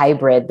this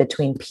hybrid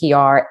between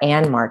PR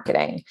and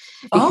marketing,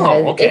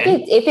 because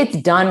if it's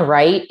done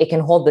right, it can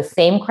hold the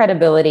same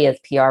credibility as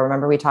PR.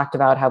 Remember, we talked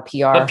about how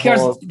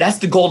that's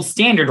the gold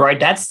standard, right?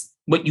 That's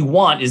what you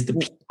want is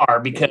the PR,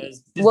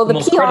 because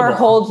the PR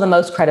holds the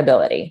most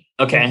credibility.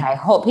 Okay.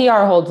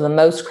 PR holds the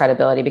most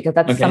credibility because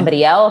that's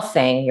somebody else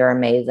saying you're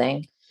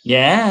amazing.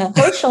 Yeah.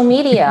 Social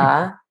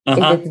media. If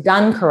it's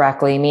done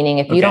correctly, meaning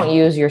if you don't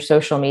use your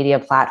social media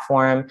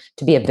platform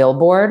to be a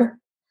billboard,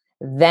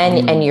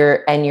 then and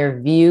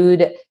you're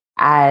viewed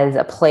as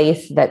a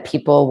place that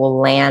people will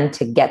land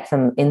to get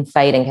some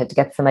insight and to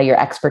get some of your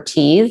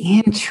expertise.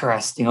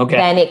 Interesting. Okay.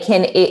 Then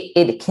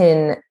it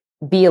can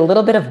be a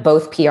little bit of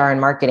both PR and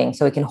marketing.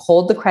 So it can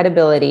hold the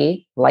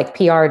credibility like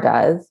PR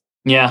does.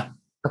 Yeah.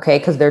 Okay.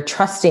 Because they're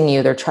trusting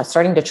you. They're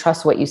starting to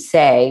trust what you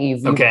say. You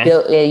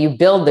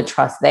build the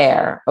trust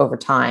there over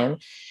time.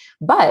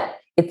 But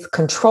it's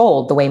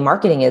controlled the way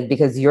marketing is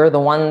because you're the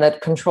one that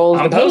controls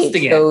the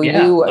page. So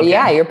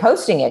you're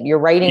posting it. You're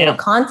writing the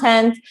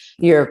content.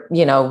 You're,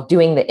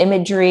 doing the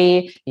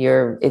imagery.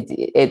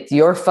 It's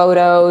your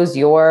photos,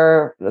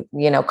 your,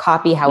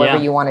 copy,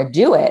 however you want to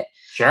do it.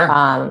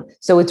 Sure.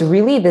 So it's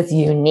really this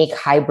unique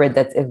hybrid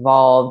that's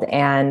evolved,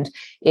 and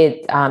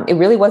it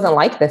really wasn't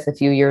like this a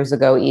few years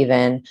ago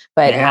even.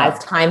 But as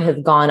time has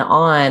gone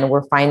on,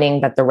 we're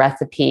finding that the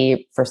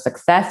recipe for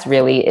success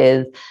really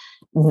is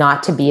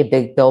not to be a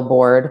big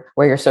billboard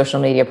where your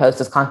social media post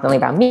is constantly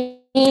about me.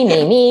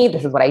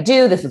 This is what I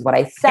do. This is what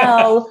I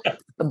sell.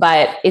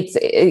 But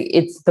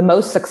it's the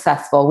most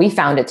successful. We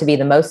found it to be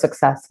the most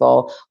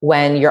successful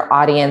when your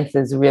audience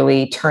is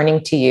really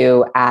turning to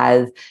you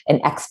as an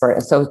expert.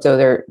 And so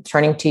they're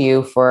turning to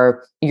you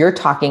for, you're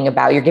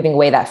giving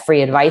away that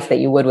free advice that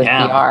you would with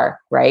PR,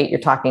 right? You're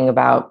talking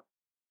about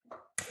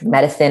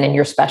medicine and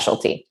your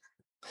specialty.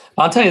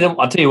 I'll tell you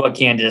what,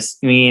 Candis.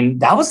 I mean,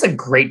 that was a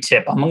great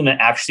tip. I'm going to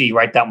actually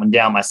write that one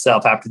down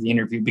myself after the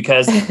interview,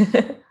 because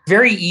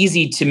very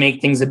easy to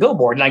make things a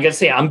billboard. And I got to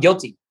say, I'm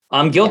guilty.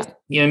 Yeah.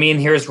 You know what I mean?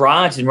 Here's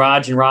Raj and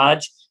Raj and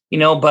Raj,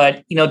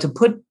 but, to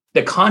put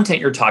the content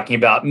you're talking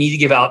about, me to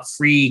give out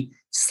free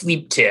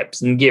sleep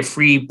tips and give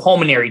free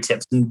pulmonary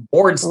tips and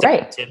board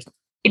tips.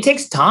 It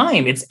takes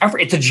time. It's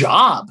effort. It's a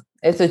job.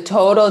 It's a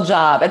total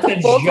job. It's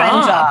a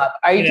full-time job.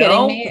 Are you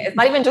kidding me? It's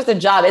not even just a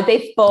job. It's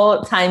a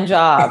full-time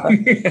job.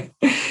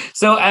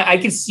 So I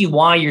can see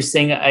why you're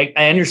saying, I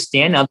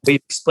understand now the way you're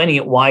explaining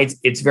it, why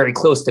it's very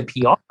close to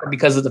PR,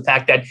 because of the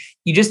fact that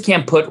you just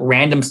can't put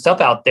random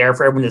stuff out there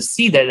for everyone to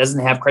see that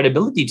doesn't have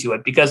credibility to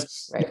it,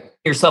 because you put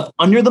yourself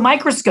under the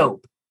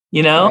microscope,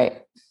 Right.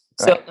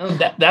 So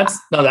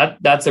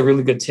that's a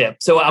really good tip.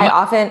 So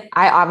I'm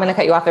going to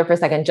cut you off there for a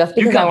second, just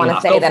because I want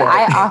to say that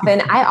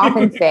I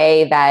often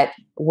say that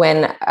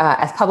when,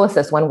 as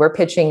publicists, when we're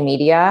pitching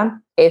media,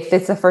 if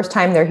it's the first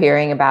time they're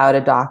hearing about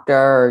a doctor,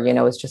 or,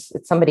 it's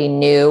somebody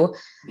new,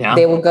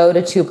 they will go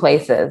to two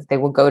places. They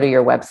will go to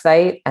your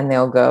website and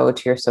they'll go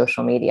to your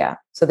social media.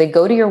 So they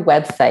go to your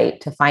website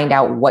to find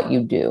out what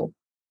you do,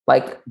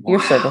 like your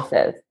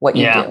services, what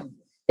you do.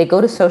 They go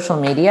to social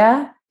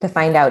media to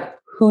find out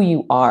who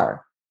you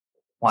are.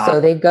 Wow.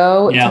 So they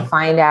go to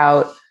find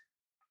out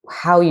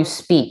how you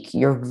speak,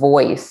 your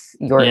voice,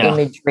 your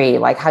imagery,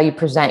 like how you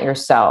present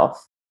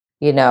yourself.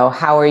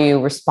 How are you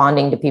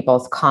responding to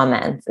people's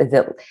comments? Is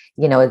it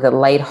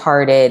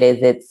lighthearted? Is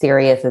it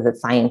serious? Is it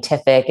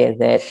scientific? Is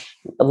it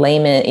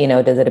layman?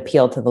 Does it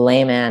appeal to the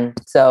layman?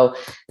 So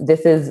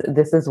this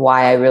is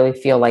why I really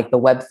feel like the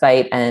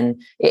website,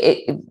 and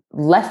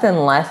less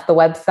and less the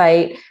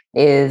website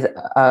is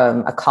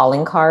a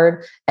calling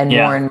card,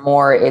 and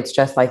more it's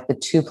just like the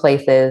two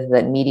places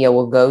that media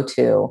will go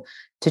to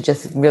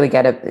just really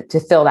to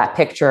fill that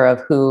picture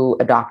of who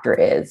a doctor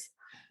is.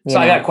 So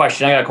I got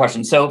a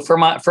question. So for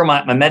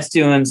my med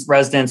students,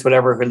 residents,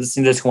 whatever, who are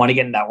listening to this, who want to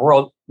get in that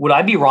world, would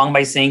I be wrong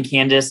by saying,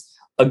 Candis,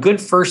 a good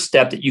first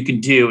step that you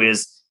can do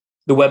is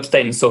the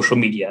website and social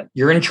media?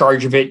 You're in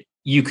charge of it.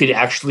 You could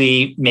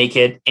actually make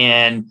it.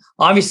 And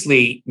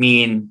obviously,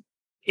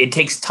 it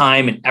takes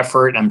time and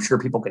effort. I'm sure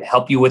people could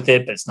help you with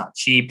it, but it's not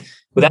cheap.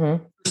 Would that be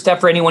the first step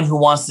for anyone who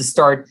wants to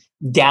start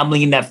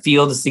dabbling in that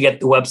field, is to get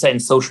the website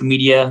and social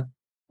media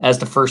as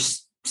the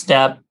first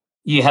step?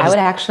 I would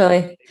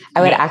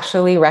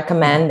actually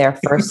recommend their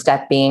first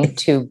step being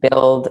to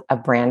build a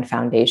brand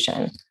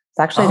foundation. It's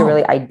actually to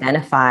really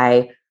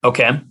identify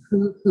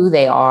who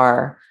they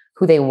are,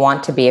 who they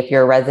want to be. If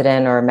you're a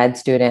resident or a med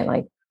student,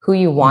 like who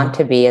you want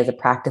to be as a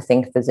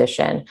practicing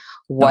physician.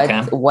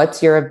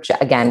 What's your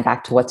again,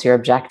 back to what's your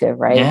objective,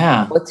 right?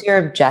 Yeah. What's your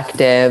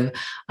objective?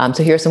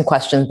 So here's some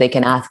questions they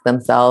can ask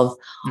themselves.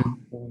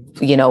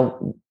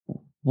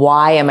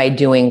 Why am I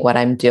doing what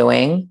I'm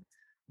doing?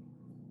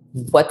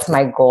 What's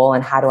my goal,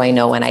 and how do I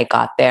know when I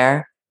got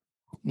there?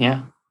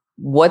 Yeah.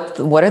 What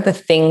are the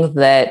things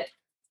that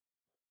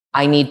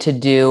I need to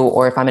do,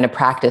 or if I'm in a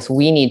practice,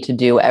 we need to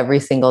do every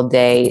single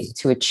day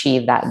to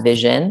achieve that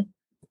vision?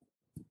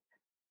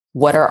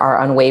 What are our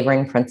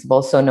unwavering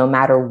principles? So no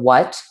matter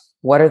what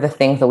are the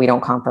things that we don't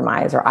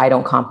compromise, or I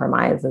don't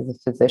compromise as a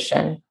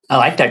physician? I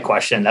like that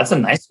question. That's a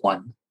nice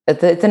one.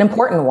 It's an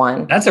important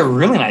one. That's a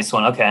really nice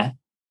one. Okay.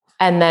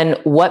 And then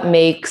what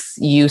makes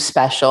you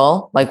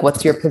special? Like,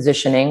 what's your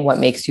positioning? What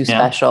makes you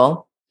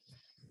special?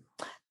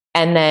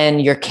 And then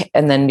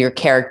your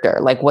character,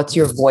 like what's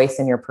your voice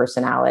and your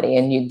personality?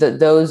 And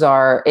those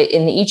are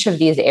in each of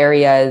these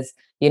areas.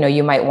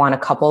 You might want a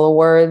couple of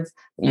words,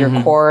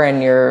 your core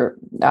and your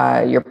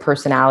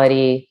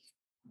personality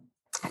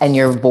and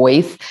your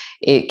voice.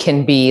 It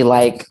can be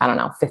like,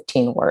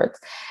 15 words.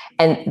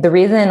 And the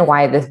reason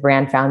why this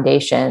brand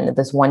foundation,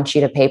 this one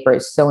sheet of paper,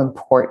 is so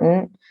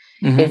important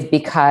is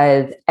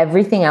because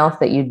everything else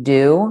that you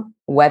do,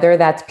 whether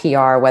that's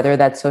PR, whether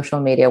that's social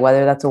media,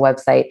 whether that's a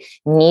website,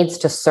 needs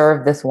to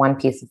serve this one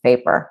piece of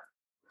paper.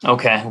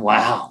 Okay.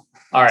 Wow.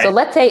 All right. So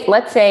let's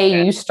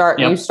say you start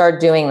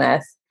doing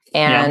this,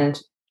 and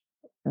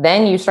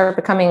then you start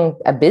becoming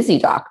a busy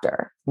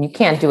doctor. You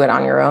can't do it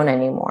on your own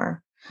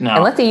anymore. No.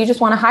 And let's say you just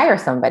want to hire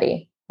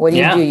somebody. What do?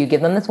 You give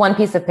them this one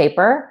piece of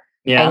paper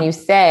and you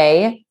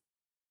say,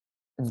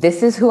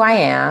 this is who I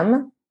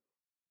am.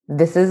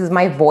 this is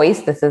my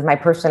voice. This is my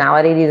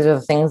personality. These are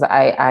the things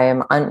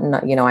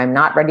I'm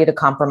not ready to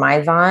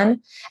compromise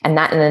on. And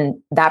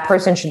then that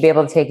person should be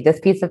able to take this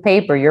piece of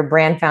paper, your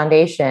brand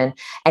foundation,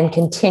 and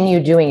continue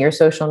doing your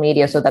social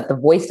media so that the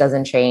voice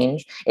doesn't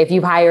change. If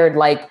you hired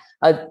like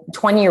a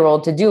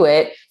 20-year-old to do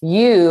it,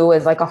 you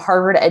as like a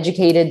Harvard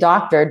educated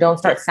doctor, don't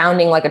start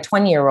sounding like a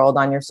 20-year-old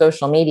on your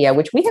social media,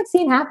 which we have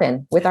seen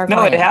happen with our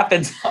clients. It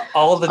happens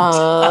all the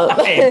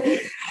time.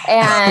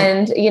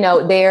 And,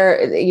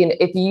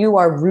 if you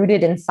are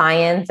rooted in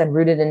science and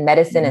rooted in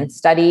medicine and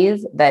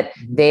studies, that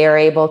they are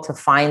able to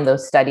find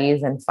those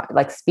studies and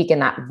speak in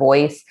that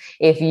voice.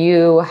 If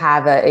you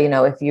have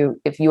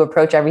if you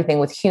approach everything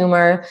with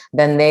humor,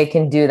 then they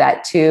can do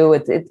that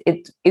too.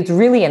 It's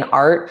really an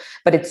art,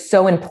 but it's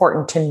so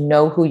important to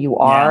know who you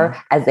are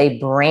as a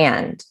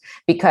brand,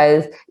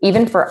 because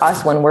even for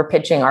us, when we're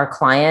pitching our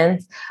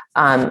clients,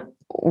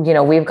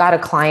 we've got a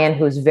client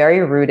who's very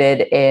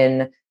rooted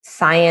in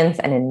science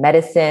and in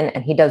medicine,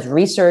 and he does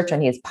research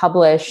and he's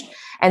published.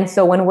 And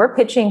so when we're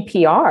pitching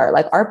PR,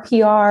 like our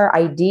PR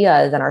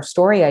ideas and our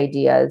story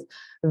ideas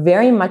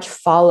very much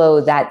follow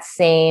that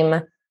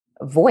same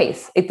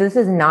voice. This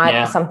is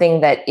not something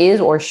that is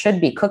or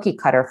should be cookie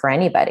cutter for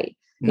anybody.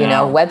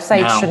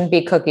 Websites shouldn't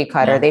be cookie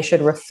cutter. They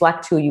should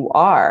reflect who you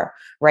are,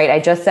 right?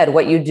 I just said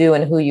what you do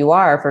and who you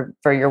are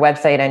for your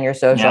website and your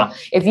social.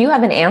 If you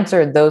haven't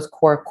answered those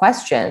core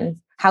questions,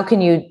 how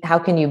can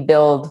you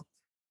build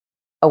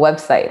a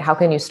website? How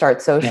can you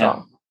start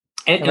social?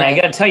 And I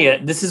got to tell you,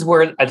 this is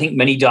where I think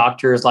many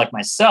doctors like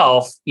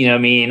myself,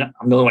 I'm the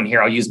only one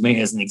here. I'll use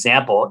me as an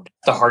example.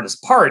 The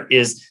hardest part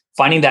is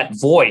finding that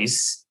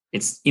voice.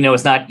 It's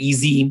not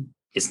easy.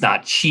 It's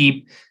not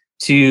cheap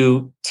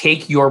to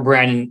take your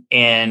brand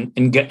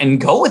and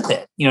go with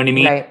it. You know what I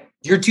mean? Right.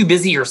 You're too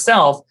busy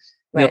yourself,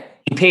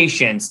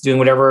 patients, doing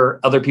whatever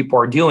other people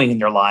are doing in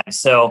their lives.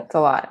 So it's a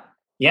lot.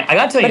 Yeah, I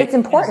got to tell you. But it's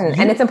important.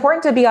 And it's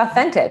important to be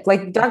authentic.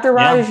 Like Dr.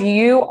 Raj,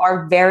 you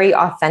are very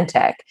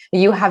authentic.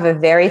 You have a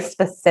very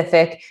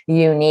specific,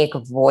 unique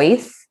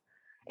voice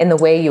in the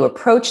way you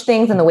approach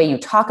things and the way you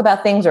talk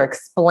about things or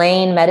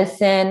explain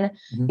medicine,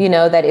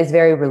 that is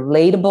very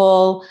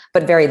relatable,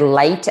 but very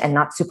light and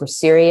not super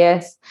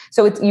serious.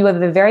 So you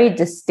have a very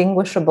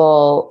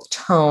distinguishable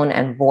tone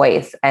and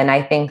voice. And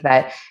I think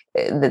that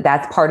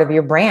that's part of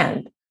your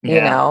brand.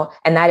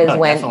 And that is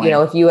when, definitely.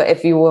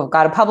 If you have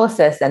got a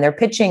publicist and they're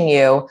pitching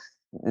you,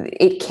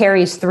 it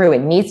carries through.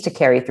 It needs to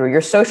carry through.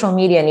 Your social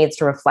media needs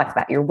to reflect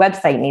that. Your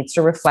website needs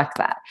to reflect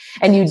that.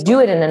 And you do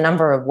it in a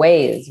number of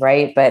ways,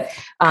 right? But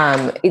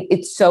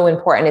it's so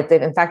important.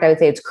 In fact, I would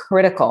say it's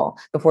critical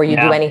before you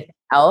do anything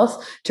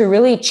else to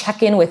really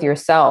check in with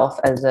yourself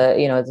as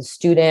a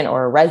student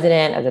or a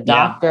resident, as a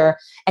doctor,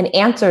 and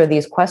answer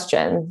these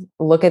questions.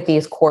 Look at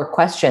these core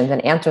questions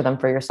and answer them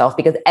for yourself,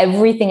 because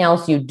everything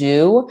else you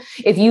do,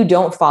 if you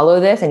don't follow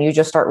this and you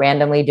just start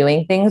randomly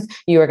doing things,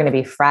 you are going to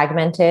be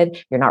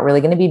fragmented. You're not really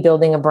going to be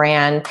building a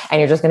brand,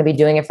 and you're just going to be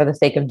doing it for the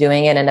sake of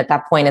doing it. And at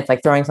that point, it's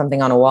like throwing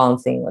something on a wall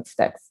and seeing what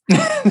sticks.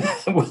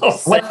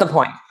 What's the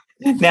point?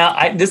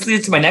 Now, this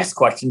leads to my next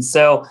question.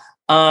 So,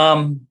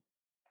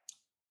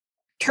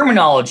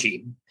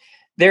 terminology.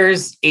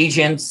 There's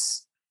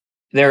agents,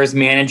 there's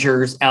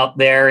managers out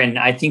there. And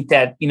I think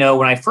that,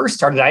 when I first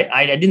started,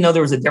 I didn't know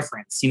there was a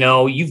difference.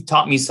 You've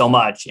taught me so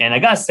much. And I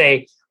got to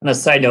say, on a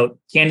side note,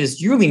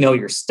 Candis, you really know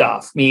your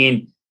stuff. I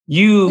mean,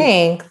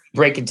 you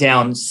break it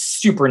down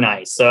super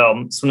nice. So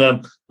I'm just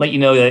going to let you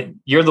know that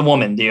you're the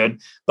woman, dude.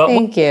 But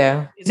thank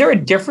you. Is there a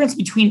difference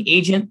between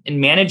agent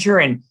and manager?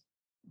 And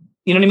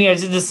you know what I mean?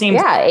 Is it the same?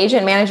 Yeah,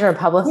 agent, manager, or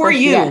publicist. Who are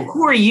you? Yes.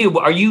 Who are you?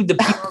 Are you the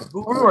PR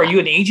guru? Are you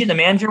an agent, a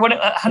manager?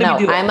 How do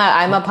you do it?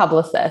 I'm a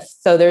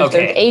publicist. So there's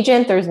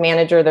agent, there's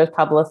manager, there's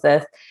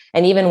publicist,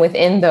 and even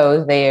within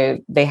those,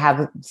 they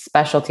have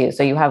specialties.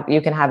 So you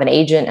can have an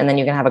agent, and then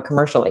you can have a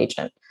commercial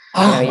agent.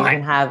 You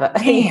can have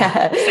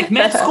it's like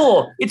med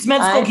school. It's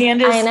med school,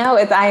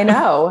 Candis. I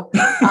know.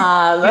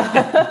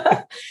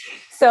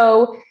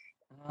 So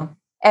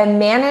a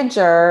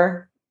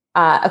manager.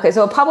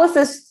 So a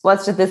publicist,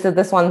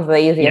 this one's the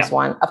easiest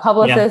one. A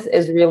publicist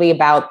is really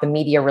about the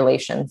media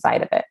relations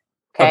side of it.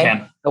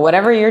 Okay. So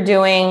whatever you're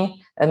doing,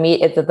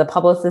 it's the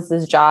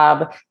publicist's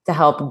job to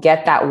help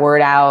get that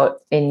word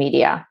out in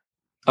media.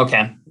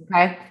 Okay.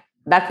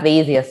 That's the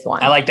easiest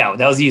one. I like that one.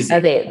 That was easy.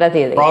 That's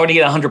easy. We're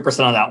already at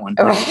 100% on that one.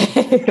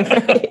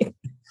 Right.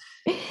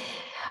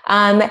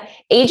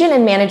 Agent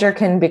and manager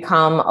can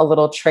become a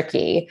little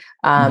tricky,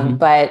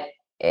 but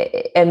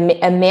a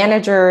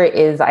manager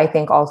is, I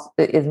think, also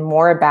is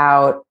more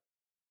about,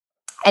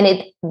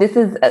 and this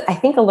is, I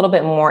think, a little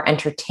bit more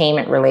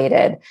entertainment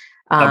related.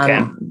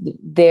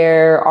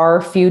 There are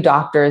a few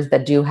doctors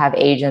that do have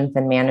agents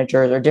and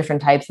managers, or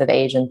different types of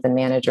agents and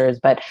managers,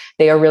 but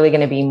they are really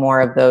going to be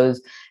more of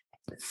those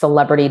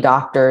celebrity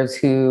doctors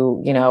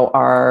who,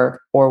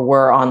 are or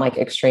were on like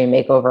Extreme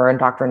Makeover and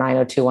Dr.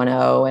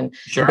 90210. And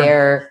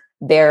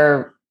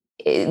they're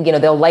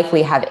they'll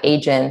likely have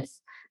agents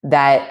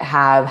that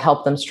have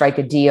helped them strike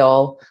a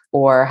deal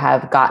or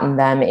have gotten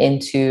them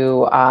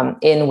into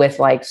in with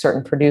like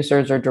certain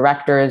producers or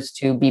directors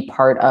to be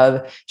part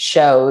of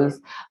shows.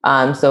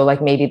 So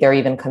like maybe they're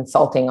even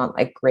consulting on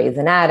like Grey's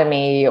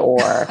Anatomy or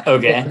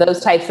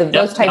those types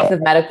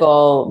of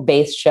medical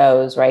based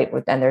shows, right?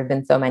 And there have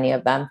been so many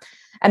of them.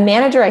 A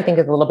manager, I think,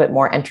 is a little bit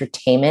more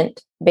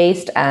entertainment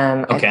based.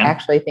 I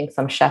actually think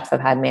some chefs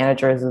have had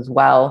managers as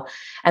well.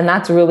 And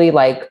that's really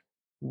like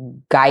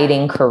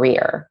guiding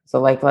career. So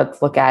like,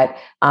 let's look at,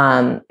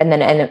 and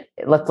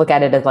let's look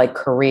at it as like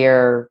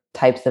career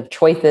types of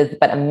choices,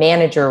 but a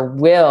manager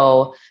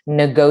will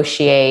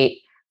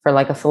negotiate for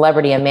like a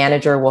celebrity. A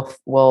manager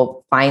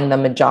will find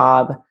them a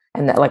job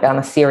and that, like on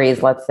a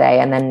series, let's say,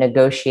 and then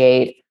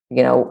negotiate,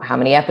 how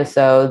many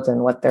episodes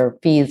and what their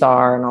fees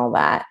are and all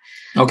that.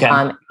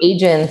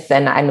 Agents,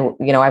 and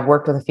I've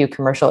worked with a few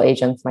commercial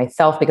agents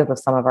myself because of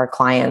some of our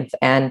clients,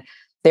 and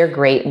they're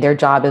great. Their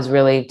job is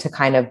really to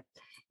kind of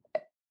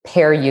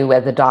pair you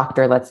as a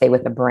doctor, let's say,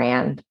 with a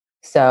brand.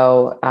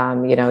 So,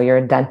 you're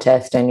a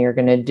dentist and you're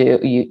going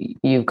to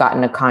you've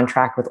gotten a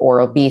contract with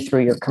Oral-B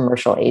through your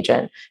commercial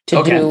agent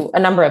to do a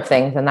number of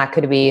things. And that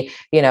could be,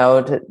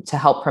 to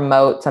help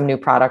promote some new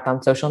product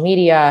on social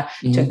media,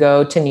 to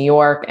go to New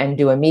York and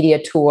do a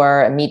media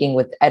tour, a meeting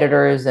with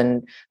editors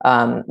and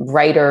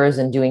writers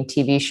and doing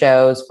TV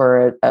shows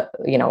for,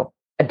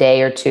 a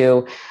day or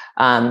two,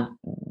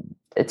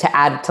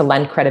 to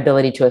lend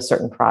credibility to a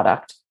certain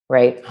product.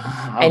 Right.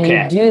 And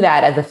you do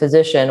that as a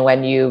physician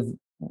when you've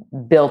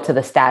built to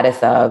the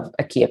status of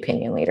a key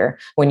opinion leader,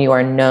 when you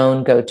are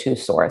known go-to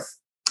source.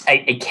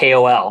 A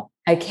KOL.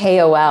 A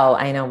KOL.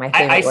 I know, my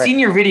favorite I've seen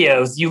your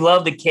videos. You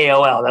love the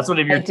KOL. That's what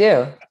I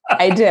do.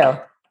 I do.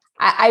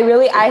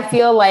 I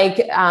feel like,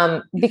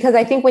 because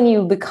I think when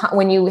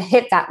you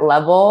hit that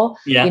level,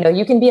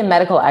 you can be a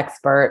medical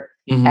expert.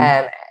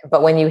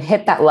 But when you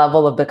hit that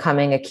level of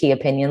becoming a key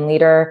opinion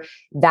leader,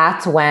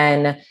 that's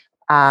when,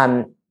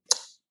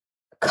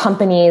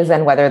 companies,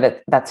 and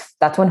whether that's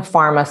when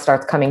pharma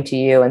starts coming to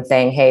you and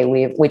saying, hey,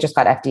 we just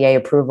got FDA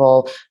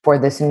approval for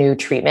this new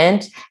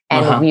treatment,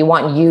 and we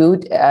want you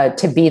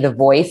to be the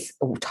voice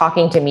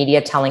talking to media,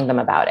 telling them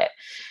about it.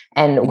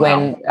 And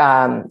when,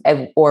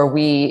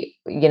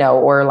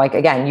 or like,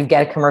 again, you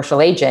get a commercial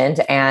agent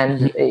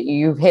and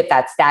you've hit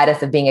that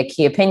status of being a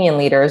key opinion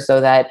leader so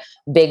that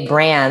big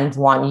brands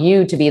want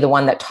you to be the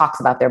one that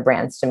talks about their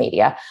brands to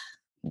media.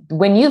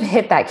 When you've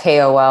hit that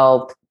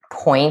KOL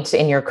point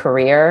in your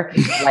career,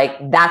 like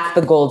that's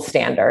the gold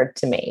standard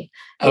to me.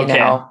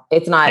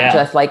 It's not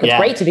just like, it's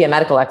great to be a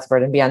medical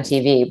expert and be on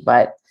TV,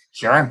 but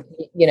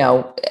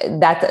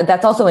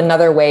that's also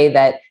another way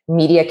that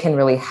media can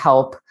really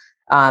help,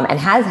 and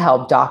has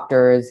helped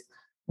doctors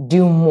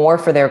do more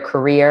for their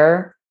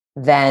career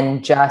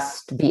than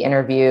just be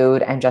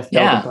interviewed and just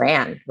build a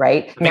brand,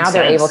 right? Now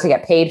they're able to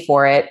get paid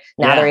for it.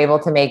 Now they're able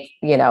to make,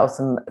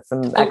 some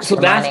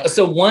extra money.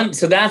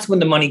 So that's when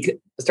the money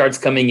starts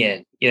coming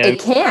in. It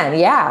can,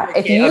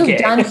 If you've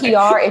done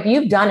PR, if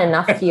you've done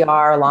enough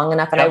PR long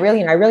enough, and I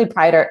really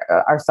pride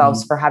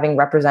ourselves for having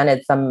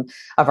represented some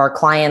of our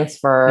clients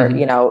for,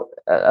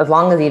 as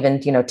long as even,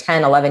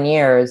 10, 11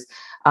 years,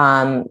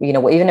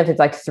 even if it's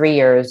like 3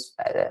 years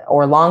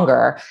or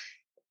longer,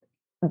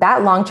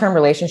 that long-term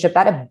relationship,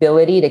 that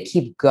ability to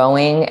keep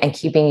going and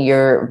keeping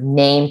your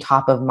name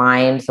top of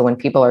mind. So when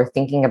people are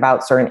thinking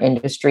about certain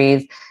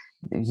industries,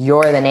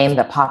 you're the name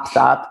that pops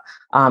up,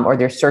 or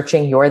they're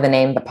searching, you're the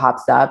name that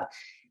pops up.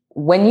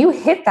 When you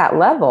hit that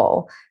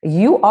level,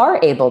 you are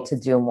able to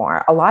do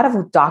more. A lot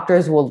of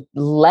doctors will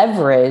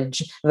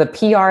leverage the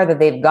PR that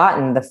they've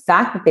gotten, the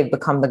fact that they've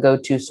become the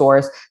go-to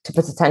source, to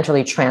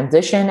potentially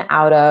transition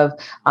out of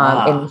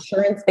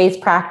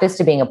insurance-based practice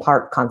to being a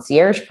part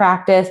concierge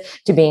practice,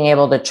 to being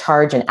able to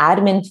charge an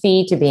admin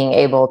fee, to being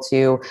able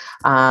to,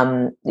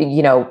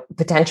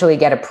 potentially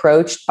get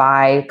approached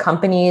by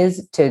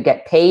companies to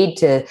get paid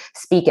to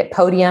speak at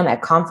podium,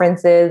 at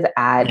conferences,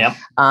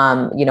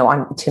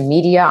 to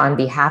media on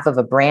behalf of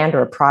a brand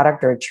or a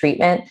product or a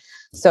treatment.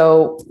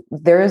 So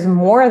there's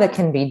more that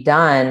can be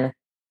done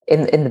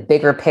in the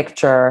bigger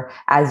picture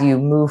as you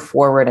move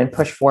forward and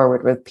push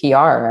forward with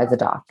PR as a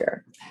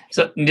doctor.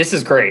 So this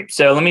is great.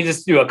 So let me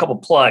just do a couple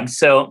plugs.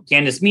 So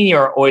Candis Media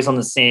are always on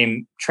the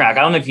same track.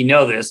 I don't know if you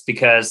know this,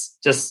 because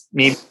just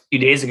maybe a few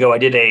days ago, I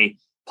did a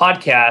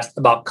podcast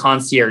about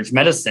concierge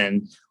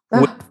medicine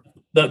with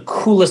the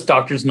coolest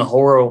doctors in the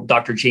whole world,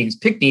 Dr. James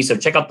Pickney. So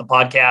check out the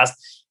podcast.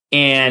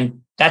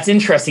 And that's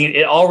interesting.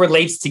 It all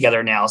relates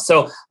together now.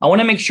 So I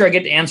want to make sure I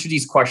get to answer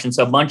these questions.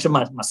 So a bunch of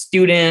my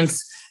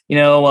students,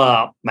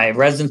 my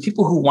residents,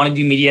 people who want to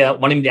do media,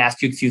 wanted me to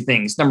ask you a few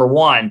things. Number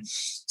one,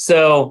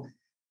 so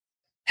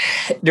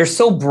they're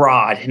so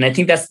broad. And I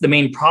think that's the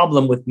main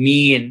problem with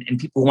me and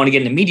people who want to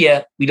get into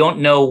media. We don't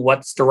know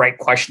what's the right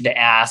question to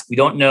ask. We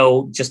don't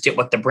know just yet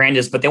what the brand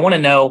is, but they want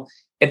to know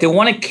if they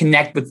want to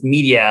connect with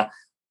media,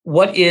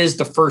 what is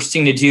the first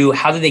thing to do?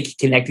 How do they get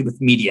connected with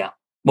media?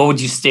 What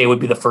would you say would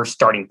be the first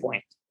starting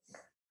point?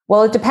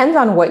 Well, it depends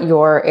on what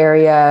your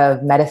area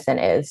of medicine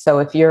is. So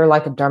if you're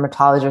like a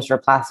dermatologist or a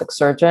plastic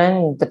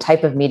surgeon, the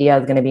type of media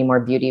is going to be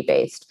more beauty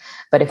based.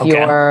 But if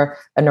you're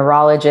a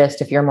neurologist,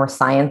 if you're more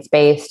science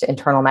based,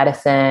 internal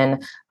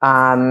medicine,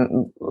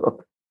 spine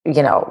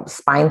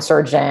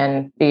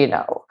surgeon,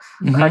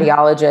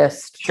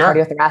 cardiologist,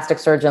 cardiothoracic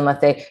surgeon,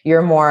 let's say,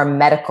 you're more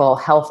medical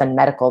health and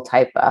medical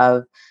type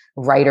of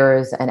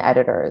writers and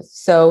editors.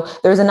 So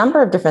there's a number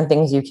of different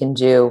things you can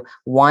do.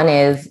 One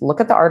is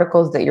look at the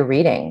articles that you're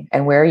reading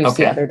and where you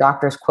see other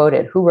doctors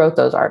quoted. Who wrote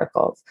those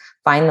articles?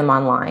 Find them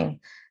online.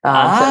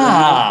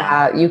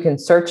 So you can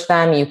search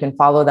them. You can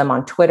follow them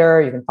on Twitter.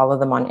 You can follow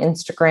them on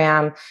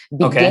Instagram.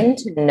 Begin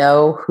to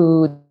know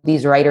who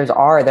these writers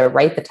are that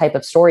write the type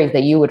of stories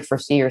that you would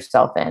foresee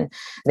yourself in.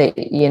 That,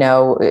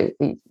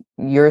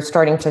 you're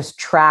starting to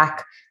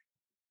track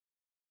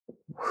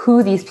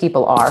who these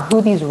people are,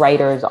 who these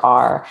writers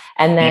are.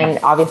 And then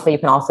obviously you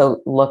can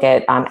also look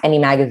at any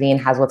magazine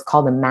has what's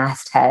called a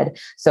masthead.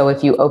 So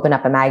if you open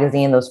up a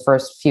magazine, those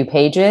first few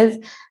pages,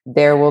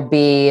 there will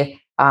be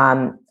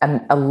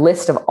a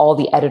list of all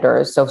the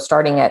editors. So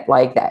starting at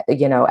like that,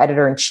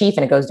 editor in chief,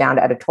 and it goes down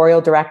to editorial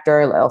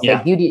director. It'll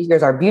say beauty.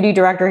 Here's our beauty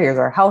director. Here's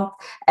our health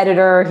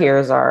editor.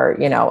 Here's our,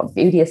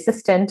 beauty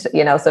assistant,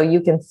 so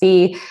you can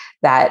see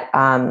that.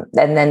 And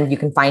then you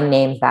can find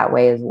names that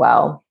way as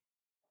well.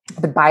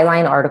 The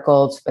byline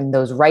articles and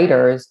those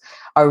writers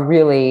are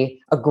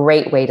really a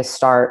great way to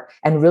start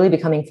and really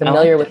becoming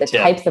familiar with the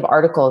types of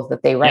articles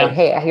that they write.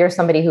 Hey, here's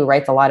somebody who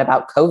writes a lot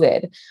about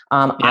COVID.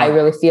 I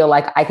really feel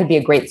like I could be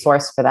a great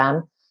source for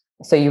them.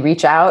 So you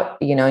reach out,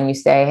 and you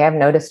say, hey, I've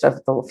noticed a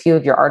few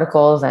of your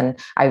articles, and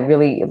I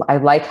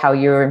like how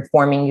you're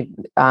informing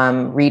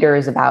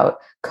readers about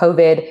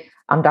COVID.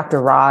 I'm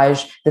Dr.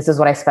 Raj. This is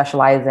what I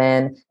specialize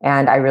in.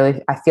 And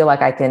I feel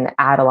like I can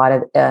add a lot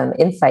of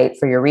insight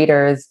for your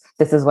readers.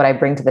 This is what I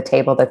bring to the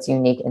table that's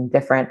unique and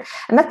different.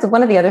 And that's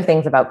one of the other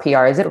things about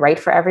PR. Is it right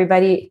for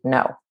everybody?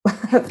 No,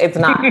 it's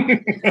not.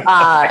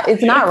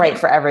 It's not right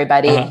for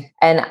everybody.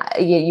 And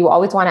you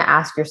always want to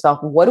ask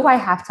yourself, what do I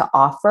have to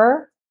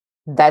offer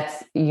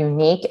that's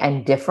unique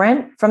and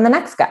different from the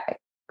next guy?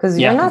 Because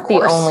you're not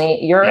the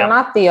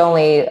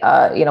only,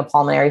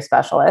 pulmonary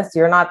specialist.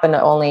 You're not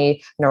the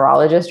only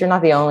neurologist. You're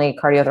not the only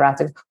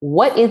cardiothoracic.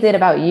 What is it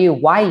about you?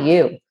 Why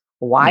you?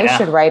 Why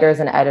should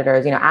writers and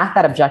editors, ask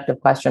that objective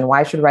question?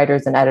 Why should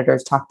writers and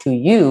editors talk to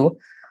you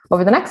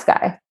over the next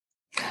guy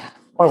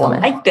or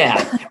woman? I like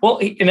that. Well,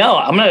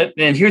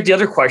 and here's the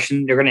other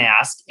question they're going to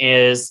ask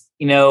is,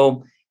 and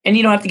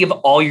you don't have to give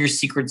all your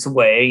secrets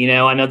away.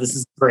 I know this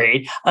is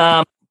great.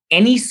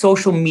 Any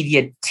social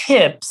media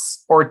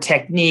tips or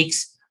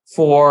techniques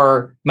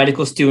for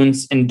medical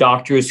students and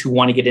doctors who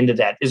want to get into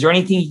that? Is there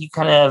anything you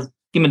kind of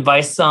give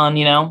advice on,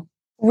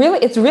 Really,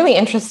 it's really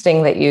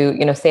interesting that you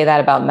say that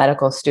about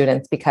medical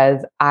students,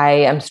 because I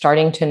am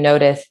starting to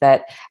notice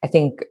that I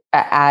think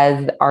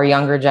as our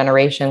younger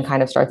generation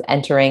kind of starts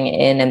entering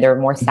in and they're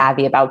more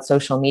savvy about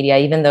social media,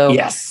 even though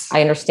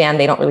I understand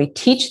they don't really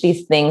teach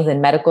these things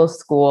in medical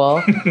school,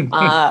 or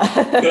how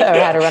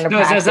to run a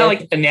practice. It's not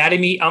like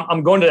anatomy.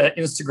 I'm going to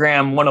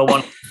Instagram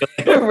 101.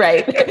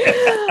 Right.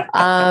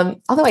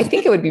 Although I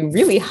think it would be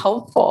really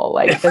helpful,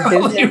 like the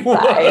business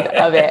side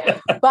of it.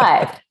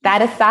 But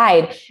that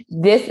aside,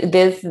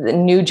 this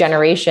new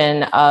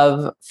generation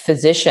of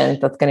physicians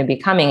that's going to be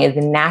coming is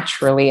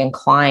naturally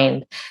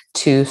inclined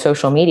to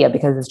social media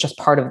because it's just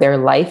part of their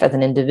life as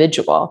an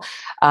individual.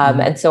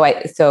 And so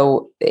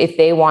if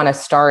they want to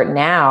start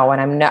now,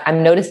 and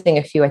I'm noticing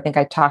a few, I think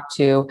I talked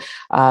to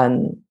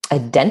a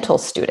dental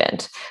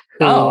student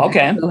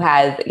who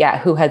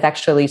has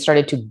actually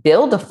started to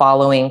build a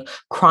following,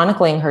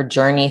 chronicling her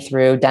journey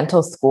through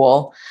dental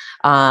school,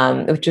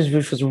 which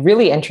was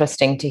really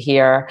interesting to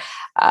hear.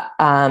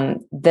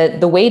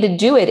 The way to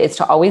do it is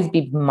to always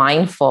be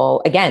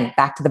mindful. Again,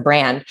 back to the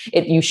brand.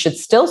 You should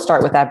still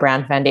start with that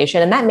brand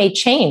foundation, and that may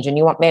change, and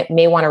you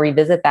may want to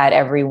revisit that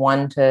every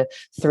 1 to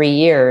 3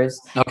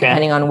 years,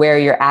 depending on where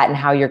you're at and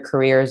how your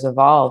careers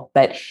evolve.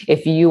 But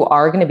if you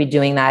are going to be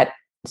doing that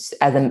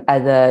as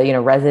a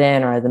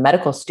resident or as a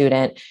medical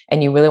student,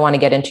 and you really want to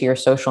get into your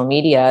social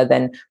media,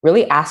 then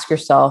really ask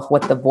yourself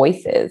what the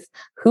voice is.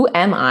 Who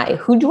am I?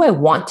 Who do I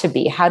want to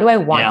be? How do I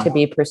want to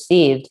be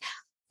perceived?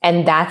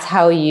 And that's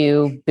how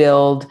you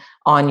build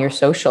on your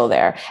social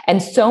there.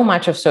 And so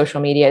much of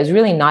social media is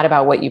really not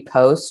about what you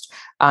post.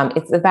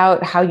 It's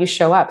about how you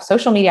show up.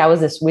 Social media,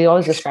 we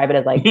always describe it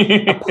as like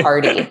a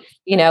party.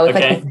 It's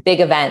like this big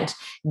event.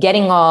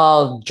 Getting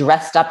all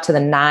dressed up to the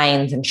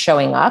nines and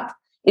showing up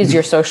is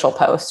your social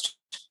post.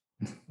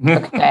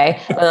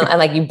 Okay. And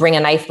like you bring a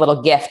nice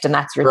little gift, and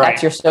that's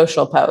your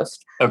social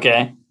post.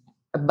 Okay.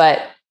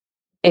 But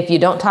if you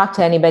don't talk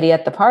to anybody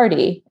at the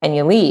party and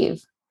you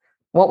leave,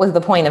 what was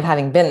the point of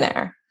having been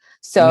there?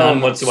 So none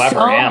whatsoever.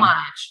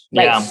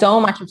 So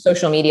much of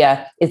social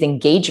media is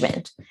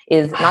engagement,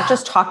 is not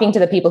just talking to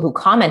the people who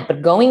comment,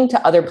 but going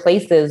to other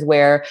places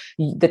where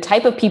the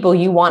type of people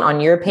you want on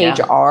your page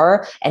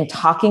are, and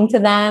talking to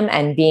them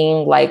and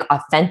being like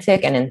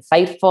authentic and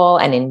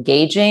insightful and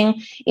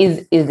engaging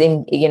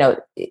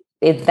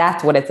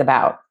that's what it's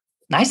about.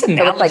 Nice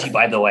analogy,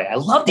 by the way. I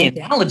love the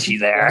analogy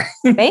there.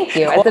 Thank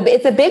you.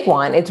 It's a big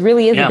one. It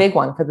really is a big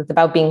one because it's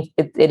about being,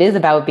 it is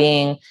about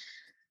being,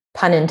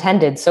 pun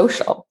intended,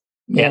 social,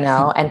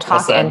 and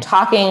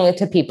talking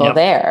to people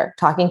there,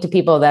 talking to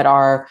people that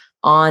are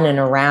on and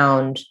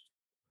around,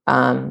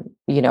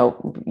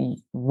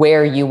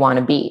 where you want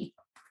to be.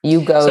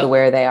 You go to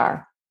where they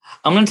are.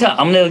 I want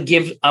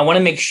to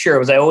make sure,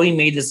 because I already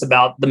made this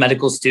about the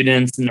medical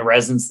students and the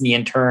residents and the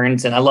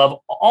interns, and I love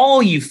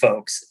all you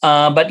folks.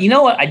 But you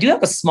know what? I do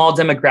have a small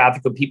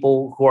demographic of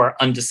people who are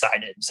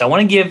undecided. So I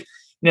want to give,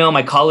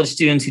 my college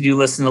students who do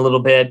listen a little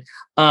bit,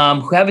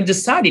 who haven't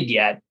decided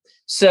yet.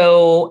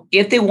 So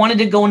if they wanted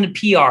to go into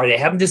PR, they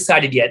haven't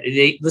decided yet.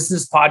 They listen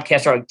to this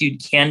podcast, are like, dude,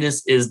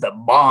 Candis is the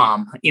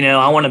bomb.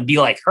 I want to be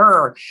like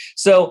her.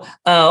 So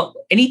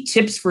any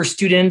tips for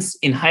students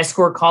in high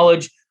school or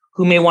college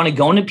who may want to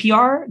go into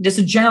PR? Just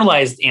a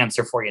generalized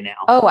answer for you now.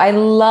 Oh, I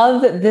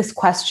love this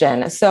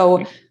question.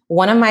 So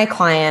one of my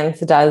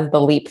clients does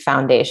the LEAP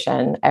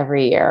Foundation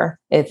every year.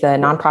 It's a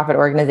nonprofit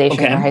organization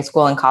for high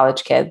school and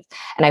college kids.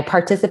 And I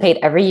participate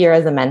every year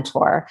as a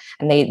mentor.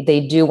 And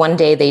they do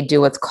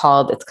what's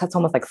called, it's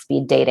almost like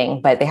speed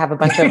dating, but they have a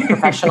bunch of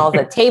professionals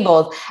at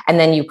tables. And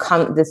then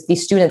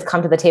these students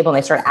come to the table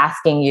and they start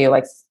asking you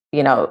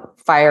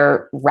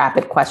fire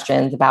rapid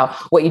questions about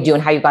what you do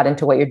and how you got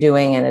into what you're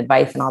doing and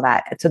advice and all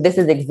that. So this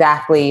is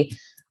exactly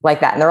like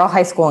that. And they're all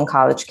high school and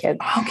college kids.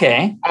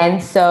 Okay.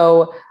 And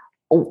so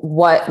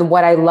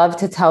what I love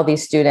to tell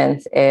these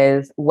students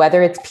is,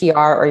 whether it's PR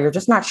or you're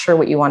just not sure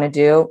what you want to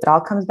do, it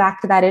all comes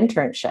back to that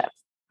internship.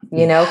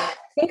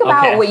 Think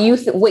about what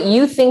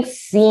you think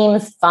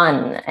seems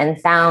fun and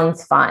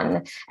sounds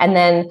fun. And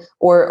then,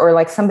 or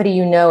like somebody,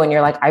 and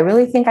you're like, I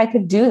really think I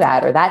could do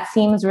that, or that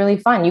seems really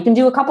fun. You can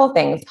do a couple of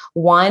things.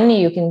 One,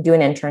 you can do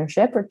an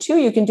internship, or two,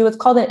 you can do what's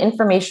called an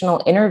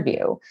informational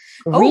interview.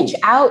 Reach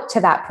out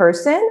to that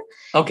person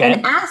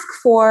and ask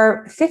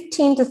for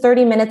 15 to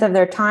 30 minutes of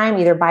their time,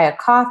 either buy a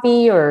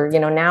coffee or,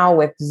 now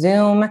with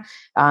Zoom,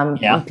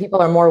 people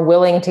are more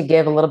willing to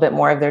give a little bit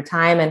more of their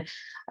time. And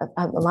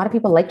a lot of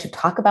people like to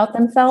talk about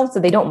themselves, so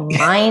they don't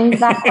mind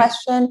that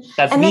question.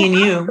 That's me and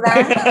you.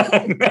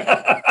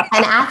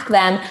 And ask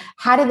them,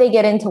 how did they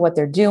get into what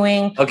they're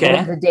doing?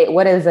 Okay.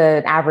 What does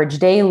an average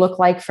day look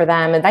like for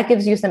them? And that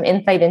gives you some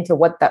insight into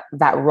what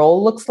that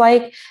role looks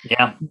like.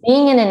 Yeah.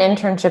 Being in an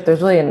internship,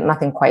 there's really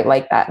nothing quite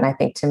like that. And I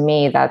think, to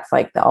me, that's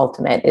like the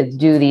ultimate, is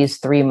do these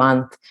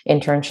 3-month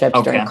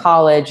internships during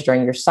college,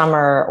 during your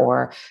summer,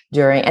 or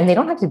and they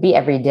don't have to be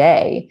every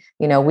day.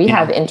 We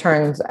have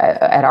interns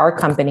at our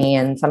company,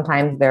 and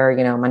sometimes they're,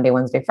 Monday,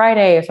 Wednesday,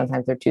 Friday, or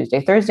sometimes they're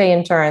Tuesday, Thursday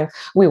interns.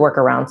 We work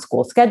around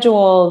school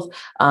schedules.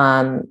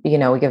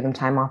 We give them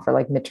time off for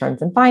like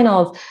midterms and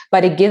finals,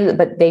 but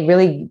they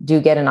really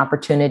do get an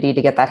opportunity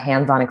to get that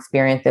hands-on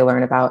experience. They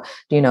learn about,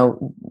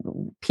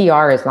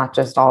 PR is not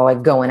just all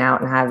like going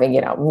out and having,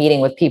 meeting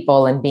with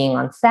people and being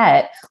on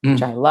set,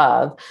 which I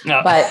love,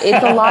 but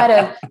it's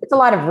a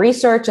lot of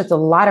research. It's a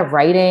lot of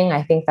writing.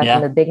 I think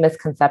that's the big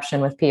misconception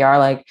with PR.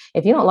 Like,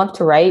 if you don't love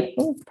to write,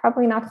 it's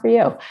probably not for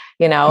you.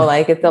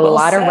 Like, it's a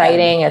lot of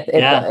writing. It's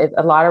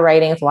a lot of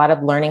writing. It's a lot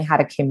of learning how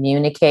to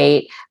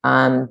communicate,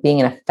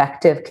 being an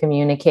effective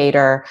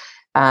communicator,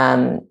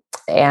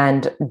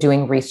 and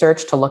doing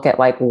research to look at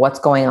like what's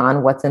going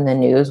on, what's in the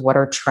news, what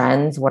are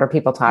trends, what are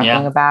people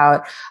talking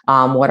about,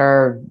 what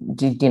are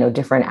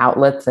different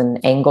outlets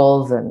and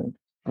angles, and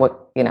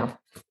what.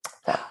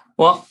 So.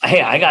 Well, hey,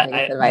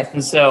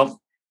 and so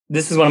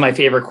this is one of my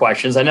favorite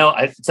questions. I know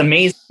it's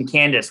amazing,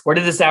 Candis. Where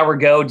did this hour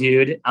go,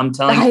 dude? I'm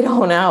telling you. I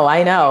don't know.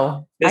 I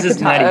know. This is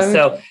nutty.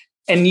 So,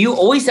 and you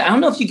always, I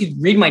don't know if you could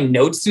read my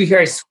notes through here.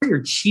 I swear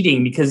you're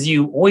cheating, because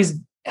you always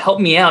help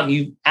me out.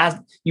 You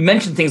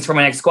mentioned things for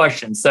my next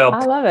question. So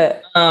I love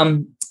it.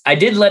 I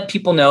did let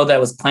people know that I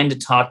was planning to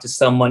talk to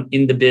someone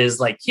in the biz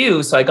like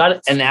you. So I got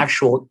an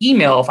actual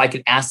email if I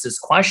could ask this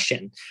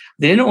question.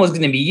 They didn't know it was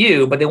going to be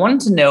you, but they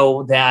wanted to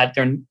know that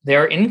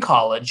they're in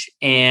college,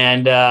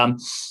 and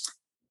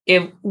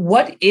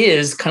what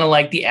is kind of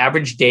like the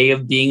average day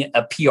of being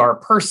a PR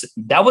person?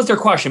 That was their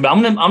question, but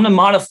I'm gonna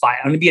modify it.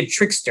 I'm gonna be a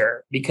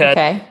trickster, because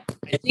I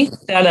think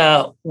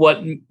that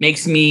what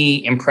makes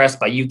me impressed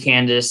by you,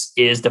 Candis,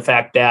 is the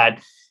fact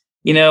that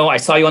I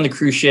saw you on the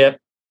cruise ship.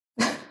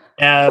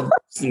 Have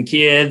some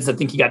kids. I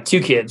think you got 2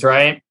 kids,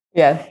 right?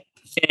 Yes.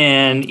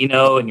 And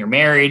and you're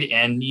married,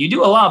 and you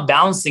do a lot of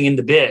balancing in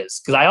the biz.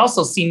 Because I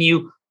also seen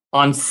you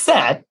on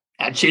set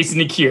at Chasing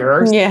the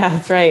Cure. Yeah,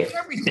 that's right.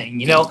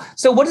 Everything,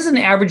 So what is an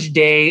average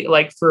day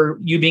like for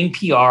you being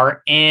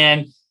PR?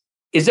 And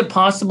is it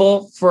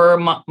possible for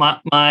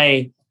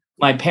my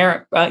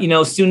parent,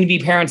 soon to be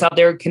parents out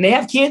there, can they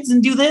have kids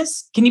and do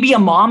this? Can you be a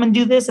mom and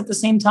do this at the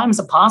same time? Is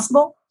it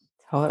possible?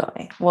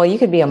 Totally. Well, you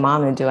could be a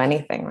mom and do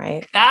anything,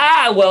 right?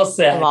 Well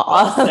said.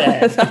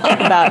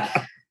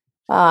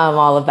 I'm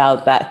all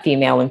about that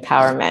female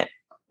empowerment.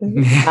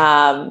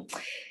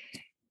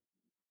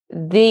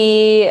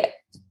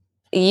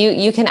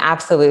 You can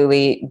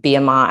absolutely be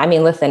a mom. I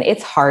mean, listen,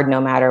 it's hard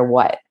no matter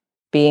what,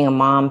 being a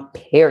mom,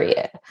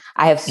 period.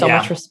 I have so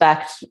much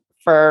respect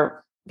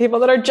for people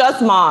that are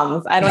just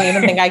moms. I don't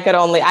even think I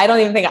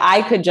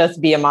could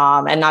just be a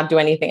mom and not do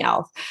anything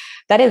else.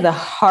 That is a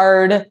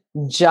hard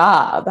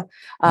job.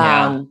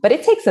 But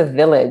it takes a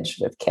village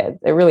with kids.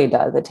 It really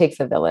does. It takes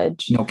a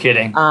village. No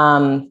kidding.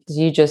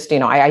 You just,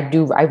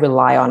 I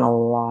rely on a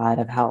lot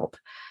of help.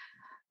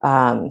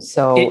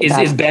 So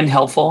is Ben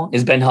helpful?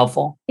 Is Ben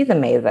helpful? He's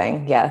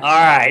amazing. Yes. All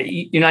right.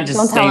 You're not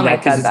just saying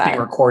that because it's being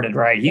recorded,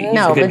 right?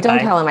 No, but don't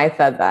tell him I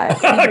said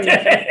that.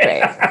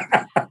 Okay.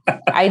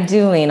 I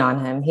do lean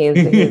on him.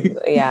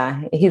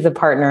 He's a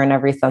partner in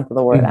every sense of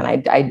the word.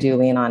 And I do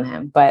lean on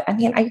him. But I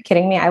mean, are you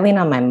kidding me? I lean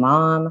on my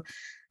mom.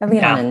 I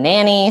lean on a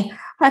nanny.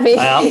 I mean,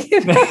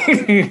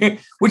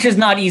 which is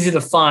not easy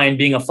to find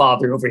being a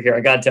father over here.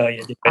 I got to tell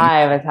you.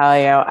 I would tell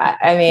you.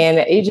 I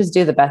mean, you just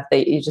do the best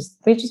we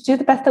just do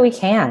the best that we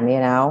can,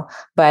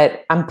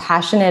 but I'm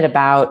passionate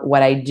about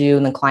what I do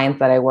and the clients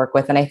that I work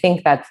with. And I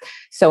think that's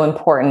so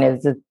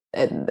important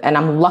and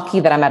I'm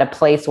lucky that I'm at a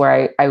place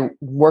where I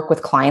work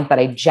with clients that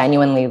I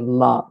genuinely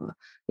love.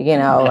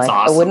 That's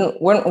awesome. I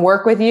wouldn't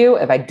work with you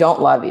if I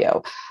don't love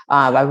you.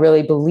 I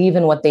really believe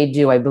in what they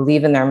do. I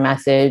believe in their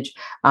message.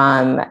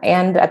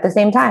 And at the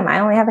same time, I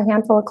only have a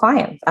handful of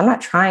clients. I'm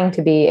not trying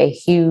to be a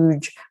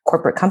huge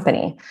corporate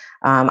company.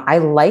 I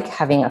like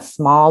having a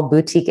small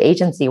boutique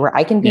agency where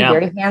I can be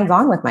very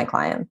hands-on with my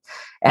clients.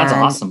 That's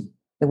awesome.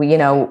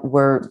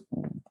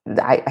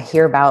 I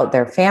hear about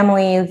their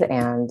families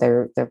and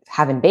they're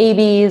having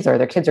babies, or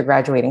their kids are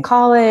graduating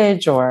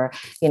college, or,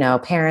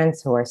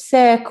 parents who are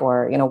sick,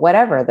 or,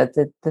 whatever. This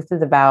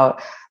is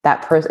about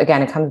that person.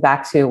 Again, it comes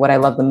back to what I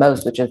love the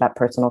most, which is that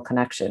personal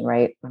connection,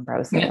 right? Remember I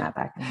was saying that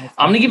back in high school.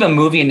 I'm going to give a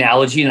movie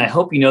analogy, and I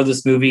hope you know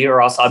this movie,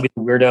 or else I'll be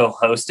the weirdo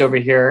host over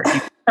here.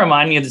 You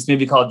remind me of this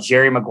movie called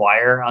Jerry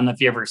Maguire. I don't know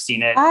if you've ever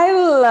seen it. I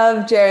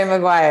love Jerry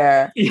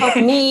Maguire. Help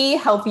me,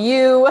 help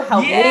you,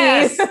 help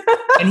me.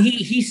 And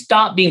he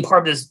stopped being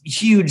part of this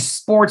huge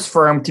sports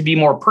firm to be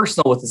more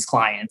personal with his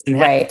clients and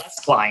have less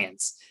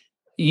clients.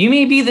 You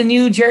may be the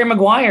new Jerry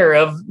Maguire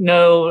of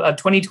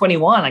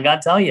 2021. I got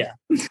to tell you.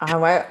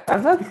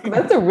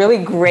 That's a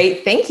really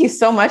great. Thank you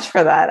so much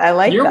for that. I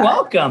like. You're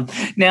welcome.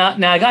 Now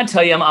I got to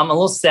tell you, I'm a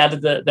little sad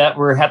that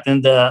we're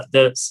having to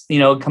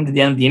come to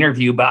the end of the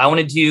interview. But I want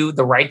to do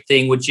the right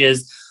thing, which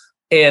is,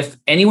 if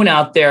anyone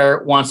out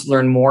there wants to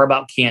learn more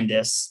about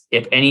Candis,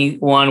 if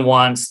anyone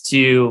wants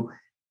to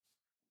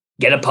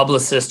get a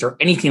publicist or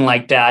anything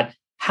like that,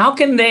 how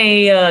can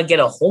they get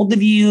a hold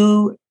of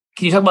you?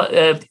 Can you talk about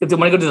if they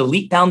want to go to the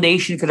Leap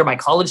Foundation because they're my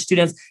college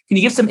students? Can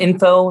you give some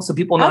info so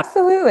people know?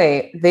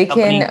 Absolutely. They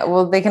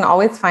can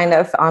always find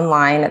us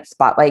online at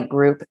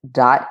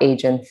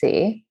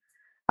spotlightgroup.agency.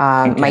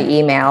 My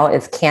email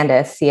is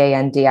Candis,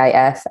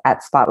 Candis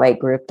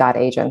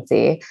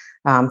 @spotlightgroup.agency.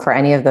 For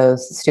any of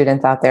those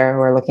students out there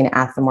who are looking to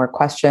ask them more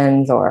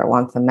questions or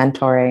want some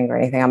mentoring or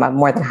anything, I'm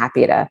more than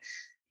happy to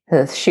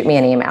shoot me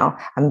an email.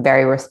 I'm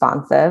very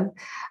responsive.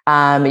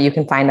 You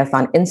can find us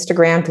on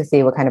Instagram to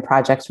see what kind of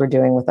projects we're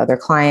doing with other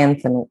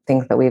clients and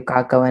things that we've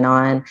got going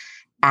on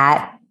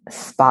at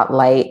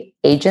Spotlight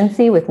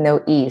Agency with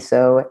no E.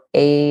 So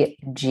AGNCY.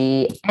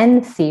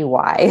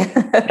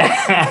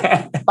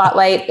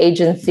 Spotlight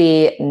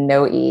Agency,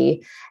 no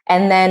E.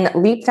 And then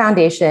Leap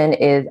Foundation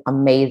is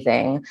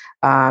amazing.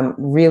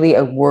 Really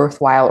a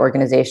worthwhile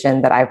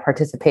organization that I've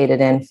participated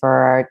in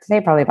for, I'd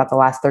say, probably about the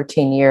last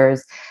 13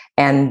 years.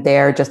 And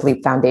they're just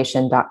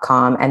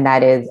leapfoundation.com. And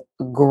that is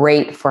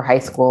great for high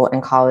school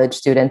and college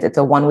students. It's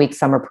a 1-week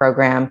summer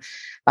program.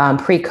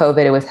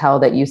 Pre-COVID, it was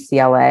held at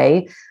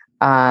UCLA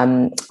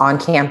on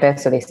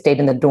campus. So they stayed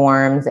in the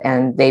dorms,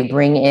 and they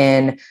bring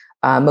in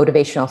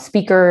motivational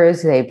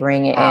speakers. They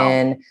bring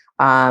in,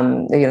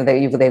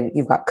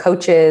 you've got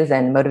coaches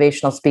and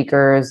motivational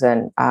speakers.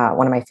 And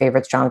one of my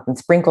favorites, Jonathan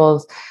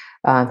Sprinkles,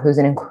 who's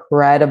an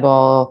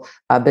incredible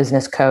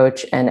business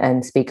coach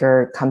and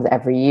speaker, comes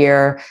every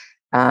year.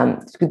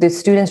 The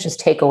students just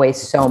take away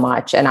so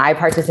much. And I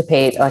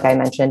participate, like I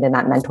mentioned, in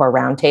that mentor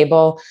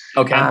roundtable.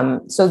 Okay.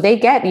 So they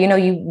get,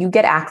 you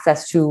get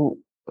access to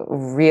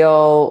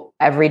real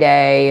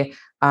everyday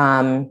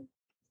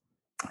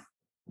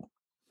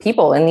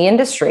people in the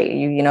industry.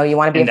 You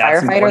want to be a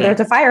firefighter. Important. There's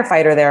a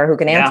firefighter there who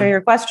can answer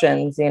your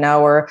questions,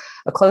 or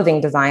a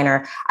clothing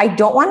designer. I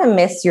don't want to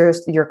miss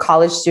your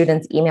college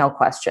student's email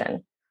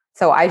question.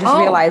 So I just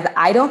realized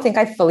I don't think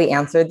I fully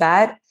answered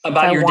that.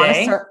 About your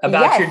day?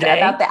 About your day?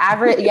 About the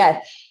average,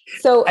 yes.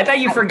 So I thought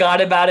you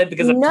forgot about it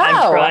because of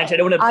time crunch. I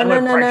don't want to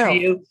pressure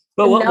you.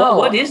 But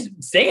what is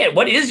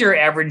your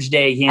average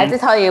day? I have to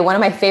tell you, one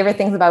of my favorite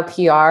things about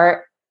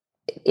PR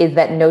is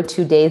that no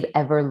 2 days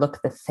ever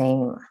look the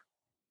same.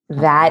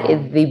 That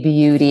is the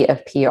beauty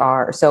of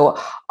PR. So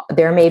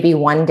there may be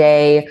one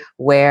day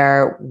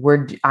where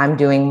I'm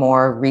doing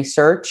more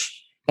research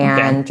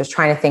and just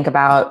trying to think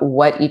about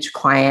what each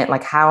client,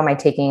 like how am I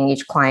taking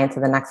each client to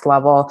the next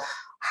level?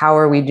 How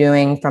are we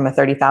doing from a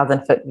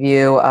 30,000 foot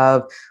view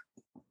of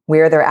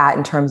where they're at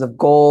in terms of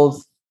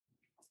goals,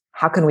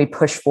 how can we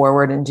push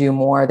forward and do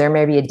more? There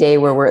may be a day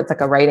where it's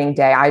like a writing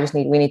day.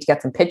 We need to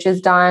get some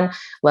pitches done.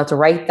 Let's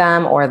write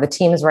them, or the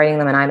team is writing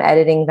them and I'm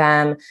editing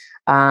them.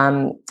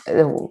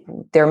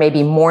 There may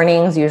be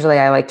mornings. Usually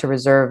I like to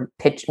reserve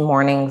pitch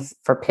mornings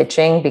for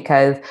pitching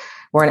because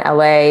we're in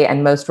LA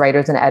and most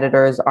writers and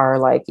editors are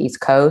like East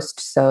Coast.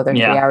 So they're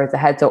 3 hours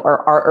ahead. So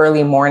our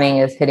early morning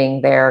is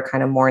hitting their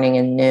kind of morning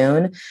and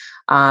noon,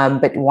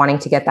 but wanting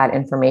to get that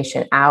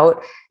information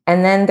out.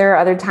 And then there are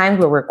other times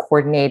where we're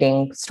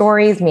coordinating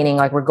stories, meaning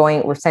like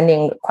we're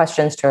sending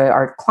questions to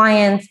our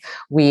clients.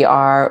 We're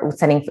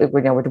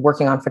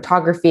working on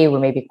photography. We're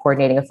maybe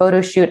coordinating a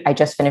photo shoot. I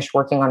just finished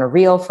working on a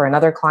reel for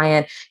another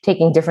client,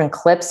 taking different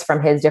clips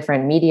from his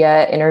different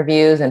media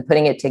interviews and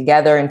putting it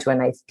together into a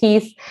nice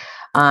piece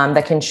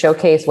that can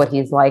showcase what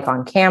he's like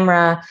on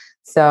camera.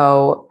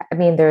 So, I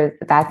mean,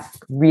 that's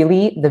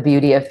really the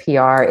beauty of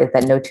PR, is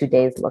that no 2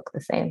 days look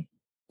the same.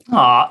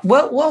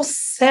 Well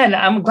said.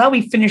 I'm glad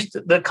we finished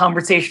the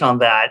conversation on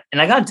that.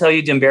 And I got to tell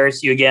you, to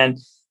embarrass you again,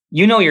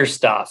 you know your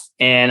stuff.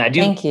 And I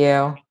do. Thank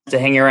you. To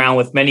hang around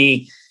with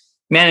many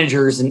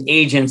managers and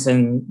agents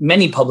and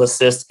many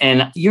publicists.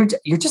 And you're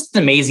just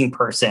an amazing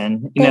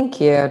person.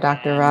 Thank you,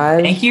 Dr.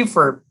 Raj. Thank you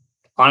for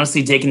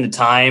honestly taking the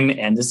time.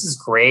 And this is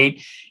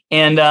great.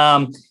 And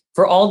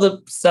for all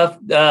the stuff,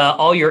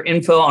 all your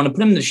info, I'm going to put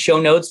them in the show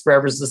notes for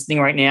whoever's listening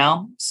right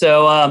now.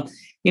 So,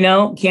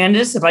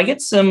 Candis, if I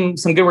get some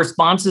good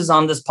responses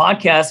on this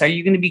podcast, are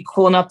you going to be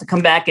cool enough to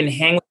come back and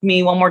hang with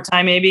me one more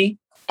time, maybe?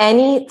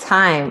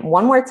 Anytime.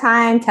 One more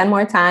time, 10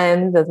 more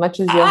times, as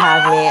much as you'll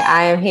have me.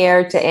 I am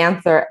here to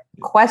answer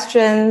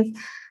questions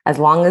as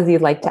long as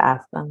you'd like to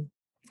ask them.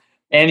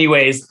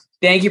 Anyways,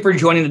 thank you for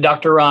joining the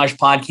Dr. Raj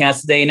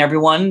podcast today. And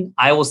everyone,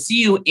 I will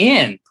see you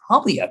in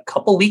probably a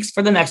couple weeks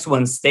for the next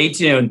one. Stay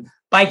tuned.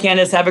 Bye,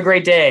 Candis. Have a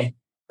great day.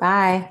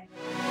 Bye.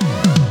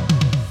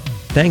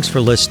 Thanks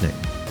for listening.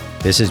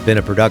 This has been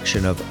a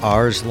production of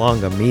Ars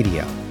Longa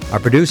Media. Our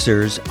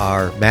producers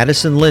are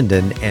Madison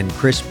Linden and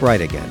Chris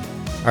Brightigan.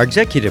 Our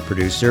executive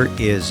producer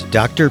is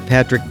Dr.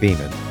 Patrick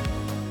Beeman.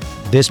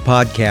 This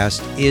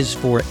podcast is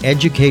for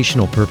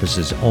educational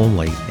purposes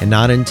only and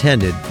not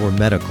intended for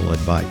medical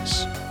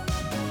advice.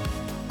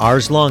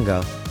 Ars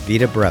Longa,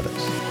 Vita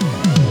Brevis.